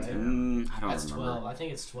 12, the end of right? 10? I don't That's remember. 12. I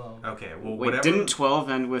think it's 12. Okay, well, Wait, whatever. didn't 12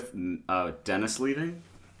 end with Dennis leaving?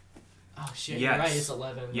 Oh shit! Yes. You're right. It's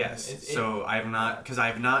 11. Yes. So I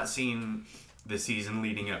have not seen the season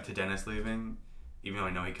leading up to Dennis leaving, even though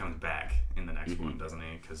I know he comes back in the next one, doesn't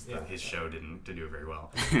he? Because his show didn't do very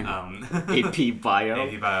well. AP Bio?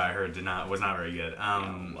 AP Bio, I heard, was not very good.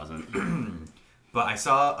 It wasn't. But I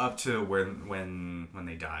saw up to when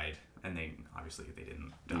they died, and they obviously they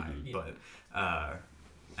didn't die, but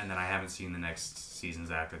and then I haven't seen the next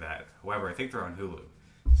seasons after that. However, I think they're on Hulu,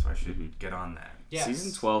 so I should get on that. Yes.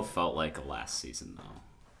 Season 12 felt like a last season,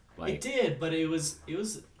 though. Like, it did, but it was I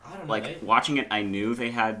don't know. like watching it, I knew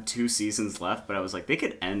they had 2 seasons left, but I was like, they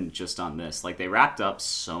could end just on this. Like, they wrapped up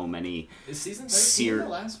so many. Is season 13 the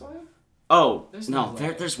last one? Oh, There's no, no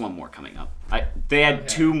way. there's one more coming up. They had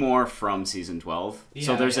 2 more from season 12, so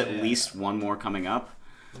Yeah, there's yeah, at yeah. least one more coming up.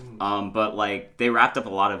 But like they wrapped up a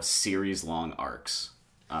lot of series-long arcs.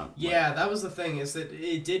 Yeah, that was the thing. Is that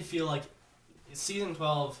it did feel like season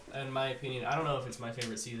 12, in my opinion. I don't know if it's my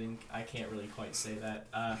favorite season. I can't really quite say that.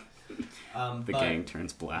 The gang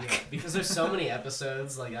turns black. Yeah, because there's so many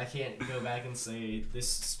episodes. Like I can't go back and say this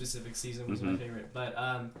specific season was my favorite, but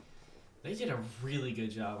they did a really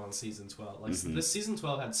good job on season 12. Like this season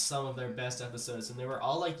 12 had some of their best episodes, and they were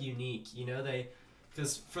all like unique. You know,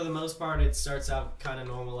 because for the most part it starts out kind of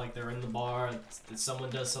normal, like they're in the bar, someone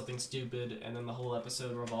does something stupid, and then the whole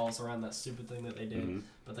episode revolves around that stupid thing that they did.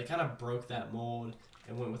 But they kind of broke that mold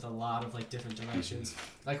and went with a lot of like different directions.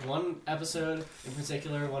 Like one episode in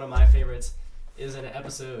particular, one of my favorites, is an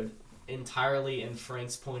episode entirely in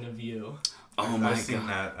Frank's point of view. Oh my I've seen god.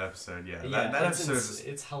 that episode. Yeah, Yeah, that episode is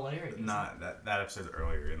it's hilarious. not that episode's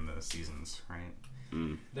earlier in the seasons, right?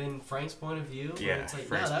 Then Frank's point of view. Yeah, It's like,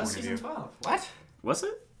 Frank's no, that was point of season view. 12. What? Was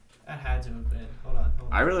it? That had to have been. Hold on.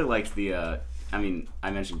 I really liked the I mean,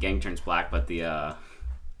 I mentioned Gang Turns Black, but the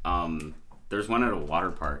there's one at a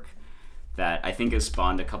water park that I think has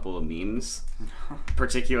spawned a couple of memes,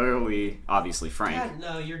 particularly obviously Frank. Yeah,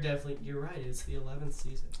 no, you're right. It's the 11th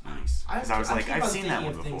season. Nice. I was like, keep I've on seen that thinking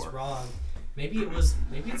one of things before. wrong. Maybe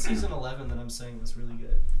it's season 11 that I'm saying was really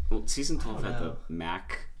good. Well, season 12 had the know.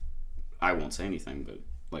 Mac. I won't say anything, but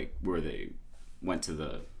like where they went to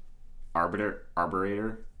the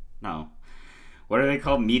arbiter. No, what are they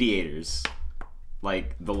called? Mediators.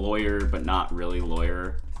 Like the lawyer, but not really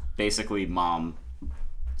lawyer. Basically, mom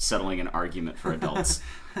settling an argument for adults.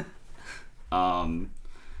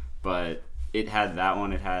 But it had that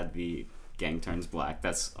one. It had the Gang Turns Black.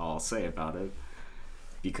 That's all I'll say about it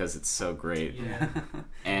because it's so great. Yeah.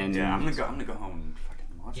 And Yeah, I'm gonna go home and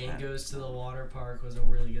fucking watch Gang that. Goes to the Water Park was a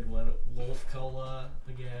really good one. Wolf Cola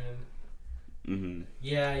again. Mhm.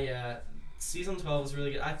 Yeah. Season 12 was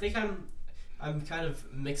really good. I think I'm kind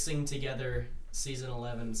of mixing together season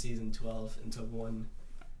 11 and season 12 into one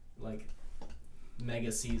like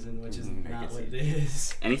mega season, which is Mega not what it season.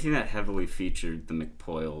 is. anything that heavily featured the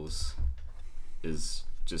McPoyles is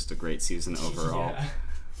just a great season overall. Yeah.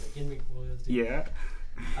 Freaking McBoyles, dude.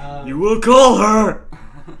 Yeah. You will call her.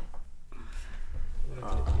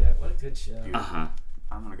 what a good show. Dude. Uh-huh.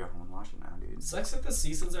 I'm gonna go home and watch it now, dude. Sucks that the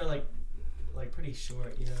seasons are like pretty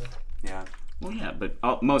short, you know. Yeah. Well, yeah, but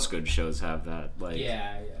most good shows have that. Like,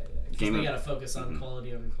 Yeah. Game We of- gotta focus on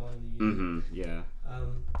quality over quantity. yeah.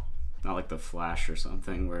 Um, Not like The Flash or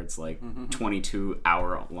something where it's like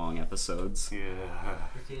 22-hour long episodes. Yeah.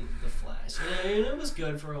 freaking The Flash. Yeah, and it was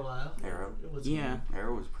good for a while. Arrow. It was Yeah.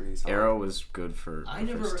 Arrow was pretty solid. Arrow was good for I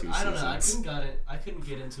the first 2 I don't know. seasons. I couldn't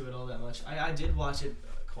get into it all that much. I did watch it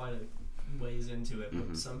quite a ways into it,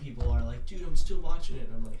 but some people are like, "Dude, I'm still watching it,"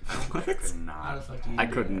 and I'm like, I could "How the not. fuck do you?" I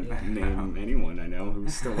do couldn't that? Yeah. name anyone I know who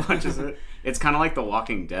still watches it. It's kind of like The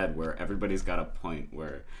Walking Dead where everybody's got a point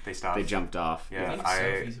where They stopped. they jumped off. Yeah. I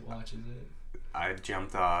think Sophie watches it. I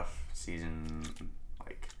jumped off season,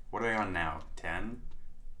 like, what are they on now? 10?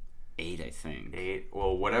 8, I think. 8.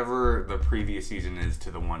 Well, whatever the previous season is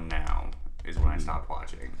to the one now is when I stopped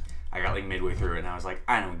watching. I got like midway through it and I was like,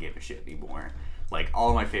 I don't give a shit anymore. Like,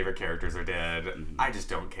 all my favorite characters are dead. I just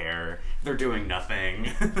don't care. They're doing nothing.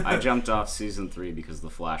 I jumped off season 3 because The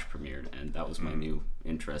Flash premiered, and that was my new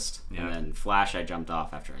interest. Yeah. And then Flash, I jumped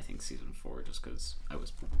off after, I think, season 4, just because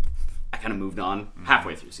I kind of moved on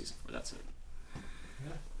halfway through season 4. That's it.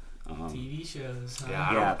 TV shows. Huh?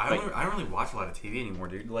 Yeah, I don't really watch a lot of TV anymore,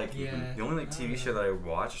 dude. Like, Yeah. the only like TV show that I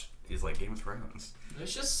watch is like Game of Thrones.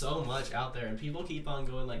 There's just so much out there, and people keep on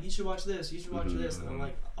going like, you should watch this, you should watch this, and I'm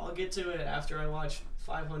like, I'll get to it after I watch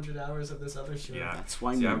 500 hours of this other show. Yeah, That's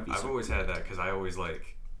why See, movies I've are always had that because I always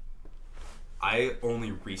like. I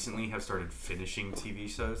only recently have started finishing TV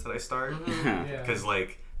shows that I start Yeah. because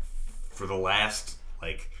like for the last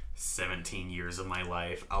like 17 years of my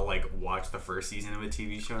life, I'll like watch the first season of a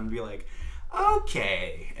TV show and be like,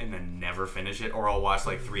 okay, and then never finish it, or I'll watch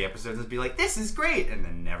like 3 episodes and be like, this is great, and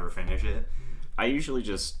then never finish it. I usually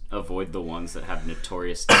just avoid the ones that have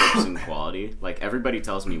notorious tips in quality. Like, everybody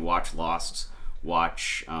tells me, watch Lost,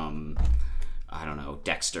 watch, I don't know,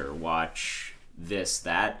 Dexter, watch this,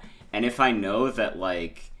 that. And if I know that,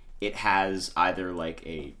 like, it has either, like,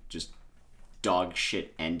 a just dog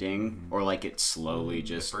shit ending, or, like, it slowly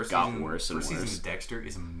just got worse and First season worse. of Dexter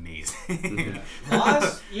is amazing.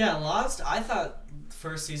 Lost, I thought the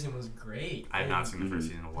first season was great. I have not seen the first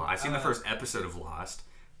season of Lost. I've seen the first episode of Lost.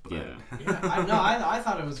 But Yeah. Yeah, I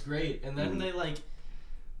thought it was great, and then they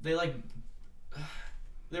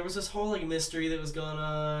there was this whole like mystery that was going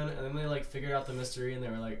on, and then they like figured out the mystery, and they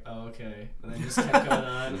were like, oh, okay, and then just kept going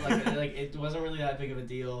on. Like it wasn't really that big of a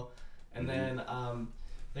deal, and then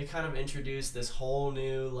they kind of introduced this whole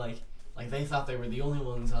new like they thought they were the only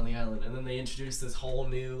ones on the island, and then they introduced this whole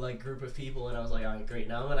new like group of people, and I was like, all right, great,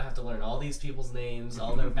 now I'm gonna have to learn all these people's names,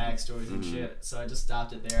 all their backstories and shit. So I just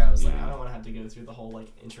stopped it there. I was like, I don't want to have to go through the whole like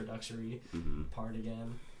introductory part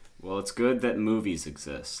again. Well, it's good that movies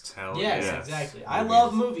exist. Hell Yes, yes. exactly. I Movies.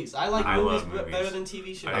 love movies. I like I movies, love movies. better than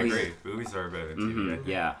TV shows. I agree. Movies are better than TV. I think.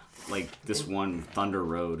 Yeah, like this one, Thunder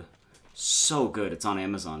Road. So good. It's on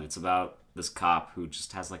Amazon. It's about this cop who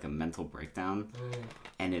just has like a mental breakdown.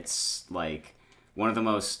 And it's like one of the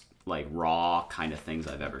most like raw kind of things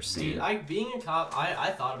I've ever seen. Dude, being a cop,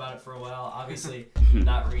 I thought about it for a while. Obviously,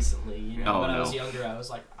 not recently. You know, when I was younger, I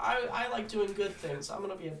was like, I like doing good things. So I'm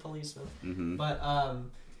gonna be a policeman. But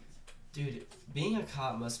dude, being a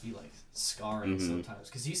cop must be like scarring sometimes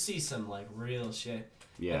because you see some like real shit.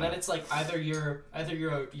 Yeah. And then it's like either you're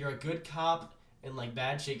a good cop and like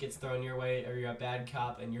bad shit gets thrown your way, or you're a bad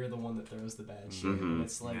cop and you're the one that throws the bad shit. And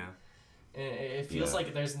it's like it feels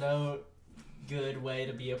like there's no good way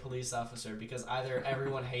to be a police officer because either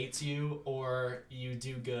everyone hates you or you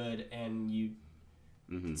do good and you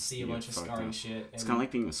see a bunch of scarring shit. It's kind of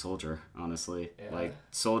like being a soldier, honestly. Yeah. Like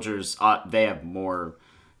soldiers, they have more.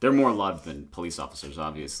 They're more loved than police officers,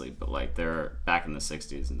 obviously, but like they're back in the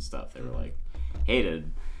 '60s and stuff. They were like hated.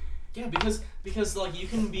 Yeah, because like you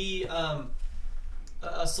can be a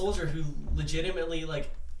soldier who legitimately like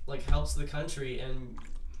helps the country, and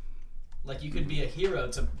like you could be a hero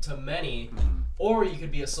to many, or you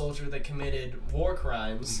could be a soldier that committed war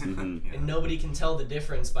crimes, and nobody can tell the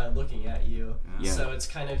difference by looking at you. Yeah. So it's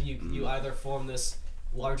kind of you either form this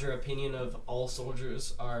larger opinion of all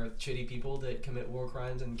soldiers are shitty people that commit war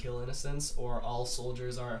crimes and kill innocents, or all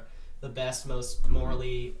soldiers are the best, most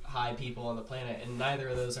morally high people on the planet, and neither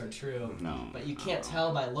of those are true. No. But you can't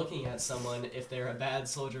tell by looking at someone if they're a bad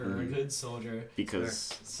soldier or a good soldier.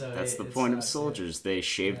 Because So that's the it point of sucks, soldiers. They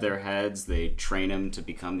shave their heads, they train them to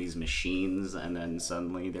become these machines, and then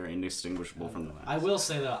suddenly they're indistinguishable from the rest. I will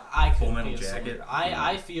say though, I couldn't Full be Metal a Jacket? soldier.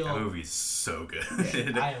 I feel That movie's so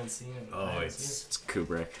good. I haven't seen it. Oh, I haven't it's seen It's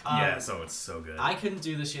Kubrick. it. yeah, so it's so good. I couldn't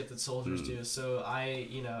do the shit that soldiers do, so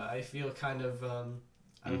I feel kind of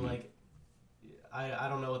I'm like I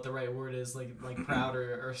don't know what the right word is, like proud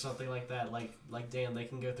or something like that. Like damn, they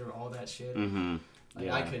can go through all that shit. Like,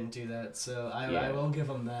 Yeah. I couldn't do that, so I Yeah. will give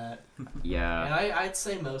them that. Yeah. And I'd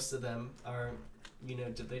say most of them are,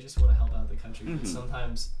 they just want to help out the country. But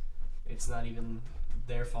sometimes it's not even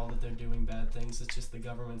their fault that they're doing bad things. It's just the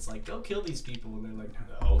government's like, go kill these people, and they're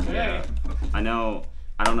like, okay. Yeah. I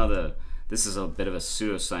don't know this is a bit of a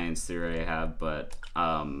pseudoscience theory I have, but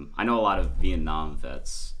I know a lot of Vietnam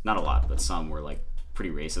vets, not a lot, but some were like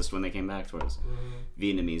pretty racist when they came back towards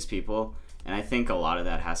Vietnamese people. And I think a lot of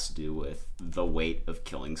that has to do with the weight of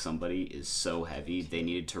killing somebody is so heavy. They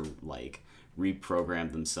needed to like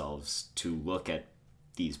reprogram themselves to look at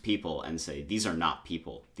these people and say, these are not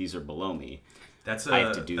people. These are below me. That's I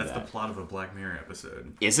have to do that's that. the plot of a Black Mirror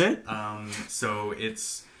episode. Is it? So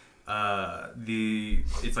it's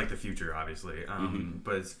it's like the future, obviously.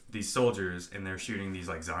 But it's these soldiers, and they're shooting these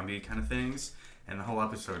like zombie kind of things. And the whole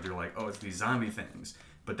episode, you're like, oh, it's these zombie things.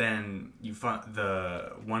 But then you find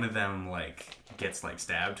one of them like gets like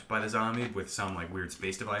stabbed by the zombie with some like weird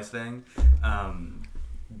space device thing.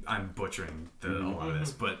 I'm butchering a lot of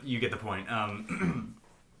this, but you get the point.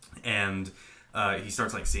 And he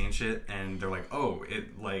starts like seeing shit, and they're like, oh,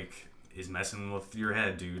 it like is messing with your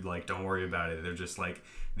head, dude. Like, don't worry about it. They're just like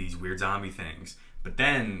these weird zombie things. But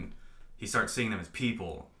then he starts seeing them as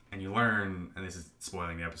people, and you learn, and this is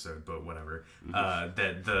spoiling the episode, but whatever, that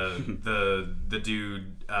the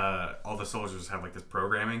dude, all the soldiers have like this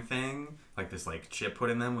programming thing, like this like chip put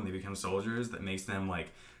in them when they become soldiers that makes them like,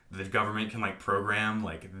 the government can like program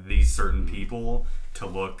like these certain people to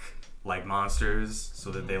look like monsters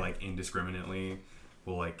so that they like indiscriminately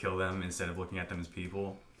will like kill them instead of looking at them as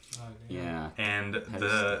people. Oh, Yeah. And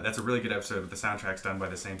that's a really good episode, but the soundtrack's done by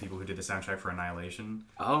the same people who did the soundtrack for Annihilation.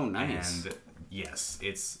 Oh, nice. And yes,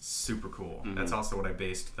 it's super cool. That's also what I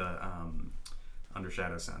based the Under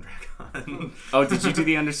Shadows soundtrack on. Oh, did you do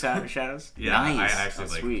the Under Shadows? Yeah, nice. I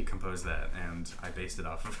actually sweet. composed that, and I based it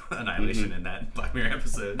off of Annihilation in that Black Mirror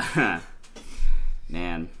episode.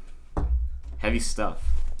 Man. Heavy stuff.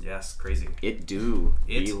 Yes, crazy. It do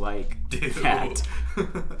It be like do. that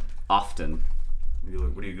often.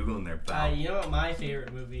 What are you Googling there, pal? You know what my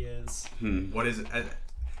favorite movie is? What is it?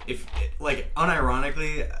 If, like,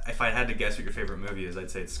 unironically, if I had to guess what your favorite movie is, I'd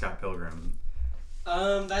say it's Scott Pilgrim.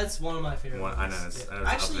 That's one of my favorite I movies. know it's Actually,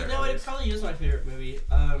 up you there, know what? at It least. probably is my favorite movie.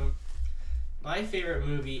 My favorite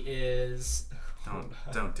movie is...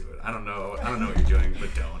 Don't do it. I don't know what you're doing, but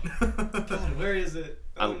don't. God, where is it?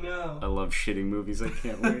 Oh, no. I love shitty movies. I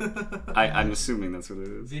can't wait. I'm assuming that's what it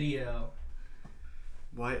is. Video.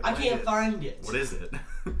 Why I can't find it. What is it?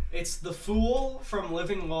 It's The Fool from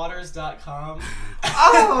LivingWaters.com.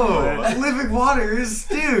 Oh, Living Waters,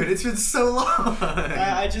 dude! It's been so long.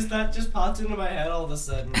 That just popped into my head all of a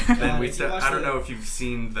sudden. Then God, I don't know if you've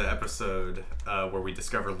seen the episode where we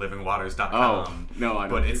discover livingwaters.com. Oh, no, I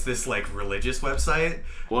don't. But it's this like religious website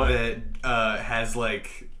What? that has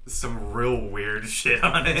like some real weird shit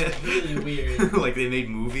on it. Really weird. Like they made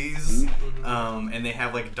movies, and they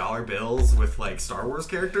have like dollar bills with like Star Wars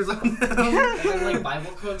characters on them. And then like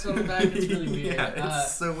Bible quotes on the back. It's really weird. Yeah,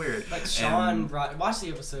 it's so weird. Like Sean watch the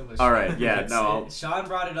episode with All Sean. right, yeah, no. Sean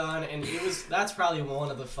brought it on, and that's probably one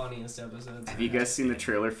of the funniest episodes. Have you guys seen the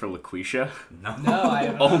trailer for LaQuisha? No, No, I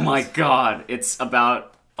haven't. Oh my god, it's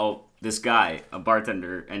about this guy, a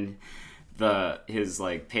bartender, and his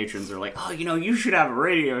like patrons are like, oh, you should have a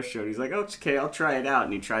radio show. And he's like, oh, okay, I'll try it out.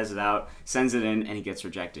 And he tries it out, sends it in, and he gets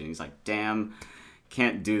rejected. And he's like, damn,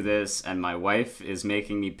 can't do this. And my wife is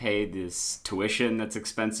making me pay this tuition that's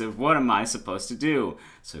expensive. What am I supposed to do?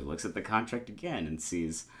 So he looks at the contract again and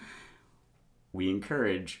sees, we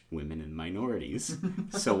encourage women and minorities.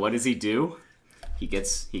 So what does he do? He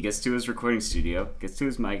gets to his recording studio, gets to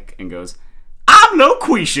his mic, and goes, I'm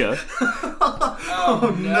LaQuisha.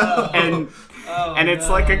 Oh no. And it's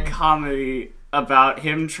like a comedy about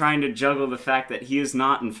him trying to juggle the fact that he is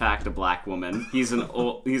not in fact a black woman. He's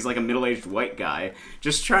like a middle-aged white guy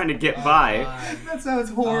just trying to get by. God. that sounds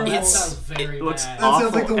horrible. That sounds very It looks bad. That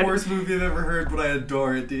sounds like awful. the worst movie I've ever heard, but I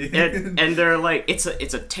adore it, dude. And they're like, it's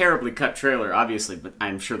a terribly cut trailer, obviously, but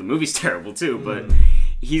I'm sure the movie's terrible too. But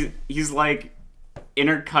he's like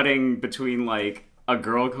intercutting between like a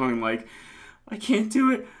girl going like, I can't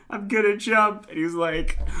do it, I'm gonna jump, and he's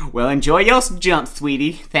like, well, enjoy your jump,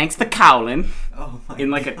 sweetie, thanks for calling, Oh my in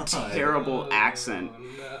like a God. terrible accent.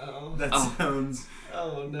 No. That sounds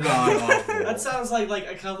Oh no. god awful. That sounds like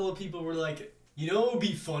a couple of people were like, you know what would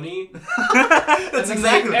be funny? That's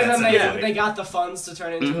exactly what And then that sounds like. they got the funds to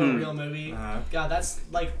turn it into a real movie. Uh-huh. God, that's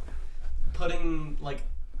like putting like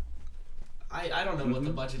I don't know what the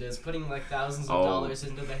budget is. Putting like thousands of dollars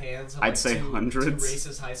into the hands of I'd like, say two hundreds.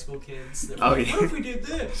 racist high school kids. That were Oh, like, yeah. What if we did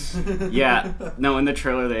this? Yeah, no, in the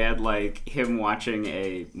trailer they had like him watching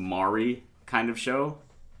a Maury kind of show,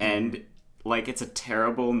 and like it's a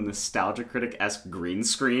terrible nostalgia critic-esque green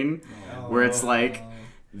screen where it's like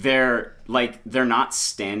they're not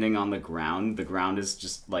standing on the ground. The ground is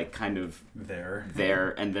just like kind of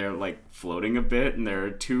there, and they're like floating a bit, and there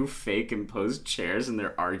are two fake imposed chairs, and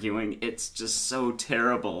they're arguing. It's just so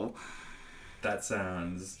terrible. That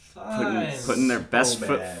sounds Fine. Putting their best So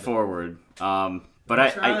foot bad. forward. But I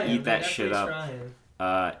Trying, eat that they're shit definitely up.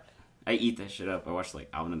 trying. I eat that shit up. I watch like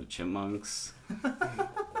Alvin and the Chipmunks.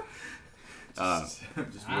 just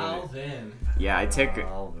Well then. Yeah,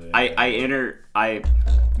 I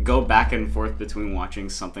go back and forth between watching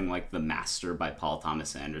something like The Master by Paul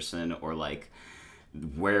Thomas Anderson or like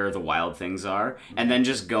where the wild things are, and then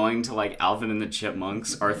just going to like Alvin and the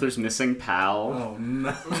Chipmunks, Arthur's Missing Pal. Oh no!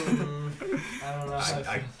 I don't know.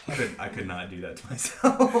 I could not do that to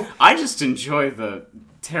myself. I just enjoy the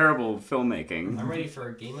terrible filmmaking. I'm ready for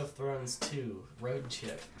Game of Thrones 2, Road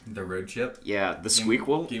Chip. The road chip. Yeah, the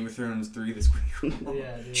Squeakquel. Game of Thrones 3, the Squeakquel.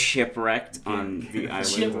 Yeah, dude. Shipwrecked on the island.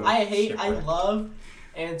 Chip, of- I love,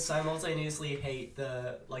 and simultaneously hate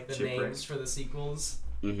the Chipwreck. names for the sequels.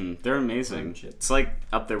 They're amazing. Chip. It's like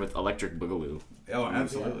up there with Electric Boogaloo. Oh,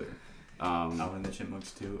 absolutely. Um, Alvin and the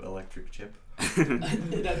Chipmunks 2, Electric Chip.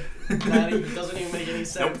 that doesn't even make any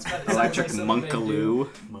sense. But it sounds Electric like something they do.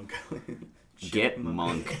 Monkaloo. Get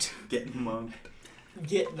monked. Get monked.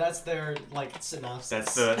 That's their synopsis.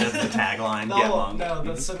 That's the tagline. No, Get monked. no,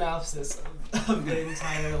 the synopsis of the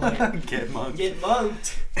entire Get monked. Get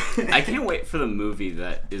monked. I can't wait for the movie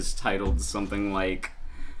that is titled something like,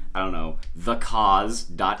 I don't know,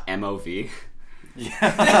 thecause.mov.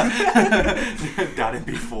 Yeah. Got it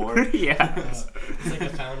before. Yeah. It's like a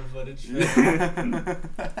found footage film.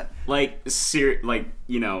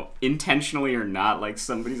 Intentionally or not, like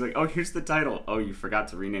somebody's like, oh, here's the title. Oh, you forgot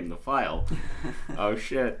to rename the file. Oh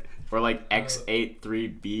shit. Or like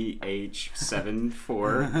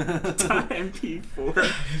X83BH74.mp4.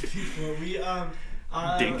 Well, we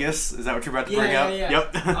Dingus? Is that what you're about to bring yeah, up? yeah.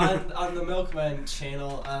 Yep. on the Milkman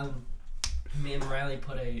channel, me and Riley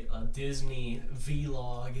put a Disney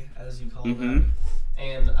vlog, as you call them,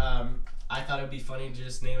 and I thought it'd be funny to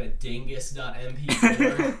just name it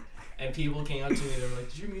dingus.mp4. And people came up to me, they were like,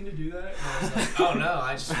 did you mean to do that? And I was like, oh no,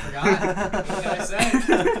 I just forgot. What can I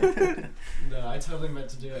say? No, I totally meant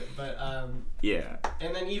to do it. But, Yeah.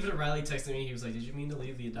 and then even Riley texted me, he was like, did you mean to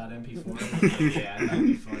leave the .mp4? And I was like, yeah, that'd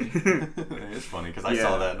be funny. It is funny because I Yeah.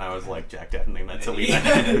 saw that and I was like, Jack definitely meant to leave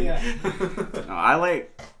that in. Yeah. No,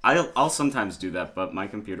 I'll sometimes do that, but my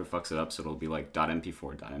computer fucks it up, so it'll be like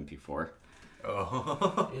 .mp4.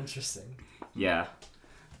 Oh. Interesting. Yeah.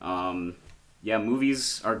 Yeah,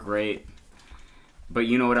 movies are great. But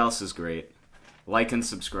you know what else is great? Like and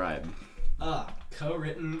subscribe.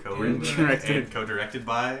 Co-written Co-written Directed. and co-directed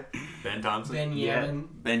by Ben Thompson. Ben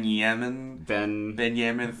Yamin.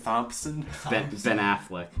 Benjamin Thompson. Ben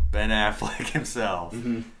Affleck. Ben Affleck himself.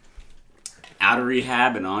 Out of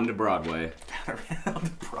rehab and on to Broadway. On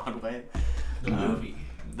the Broadway. The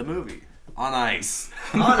movie. On ice.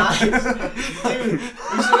 On ice. Dude,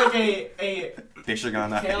 we should make a Fishing on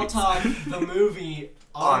Kale ice. Talk, the movie,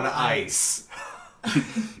 On ice.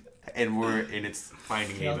 and it's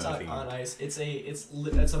Finding Kale Nemo Talk theme. on Ice. It's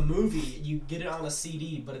a movie. You get it on a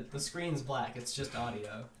CD, but the screen's black. It's just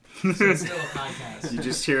audio. So it's still a podcast. You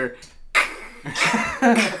just hear...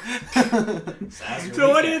 So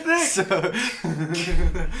what do you think? So,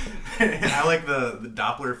 I like the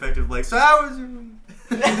Doppler effect of like, so how was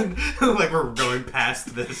like we're going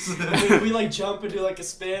past this. we jump and do a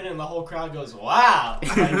spin, and the whole crowd goes, "Wow!"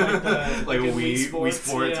 Like in Wii Sports.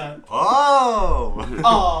 Yeah.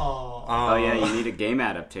 Oh! Oh yeah, you need a game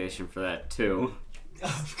adaptation for that too.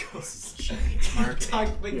 Of course. Marketing.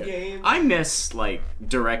 Talk the game. I miss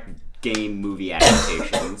direct game movie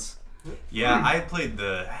adaptations. Yeah, I played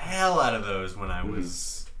the hell out of those when I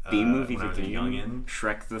was B-movie when I the was a game. youngin'.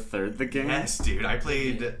 Shrek the Third the game. Yes, dude. I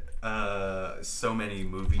played so many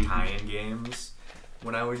movie tie-in games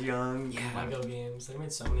when I was young. Yeah. Lego games. They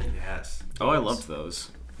made so many. Yes. Oh, I loved those,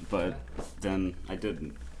 but then I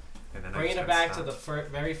didn't. And then Bringing it back to the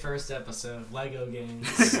very first episode, Lego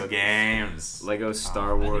games. Lego games. Lego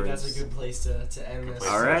Star I Wars. think that's a good place to end this.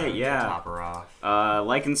 All right, yeah. Top her off.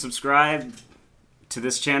 Like and subscribe to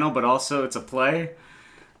this channel, but also it's a play.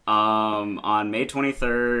 On May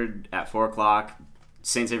 23rd at 4 o'clock,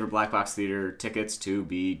 St. Xavier Black Box Theater. Tickets to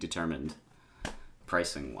be determined,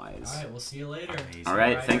 pricing wise. All right, we'll see you later. Amazing. All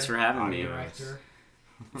right, Writer, thanks for having me. director.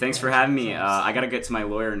 Thanks for having me. I gotta get to my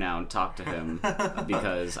lawyer now and talk to him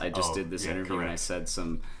because I just did this interview and I said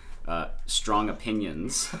some strong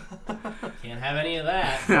opinions. Can't have any of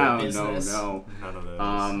that. No, Business. no. None of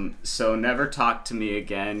those. So never talk to me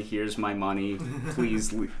again. Here's my money.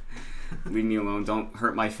 Please leave me alone. Don't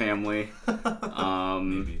hurt my family.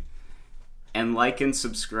 Maybe. And like and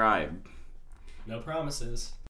subscribe. No promises.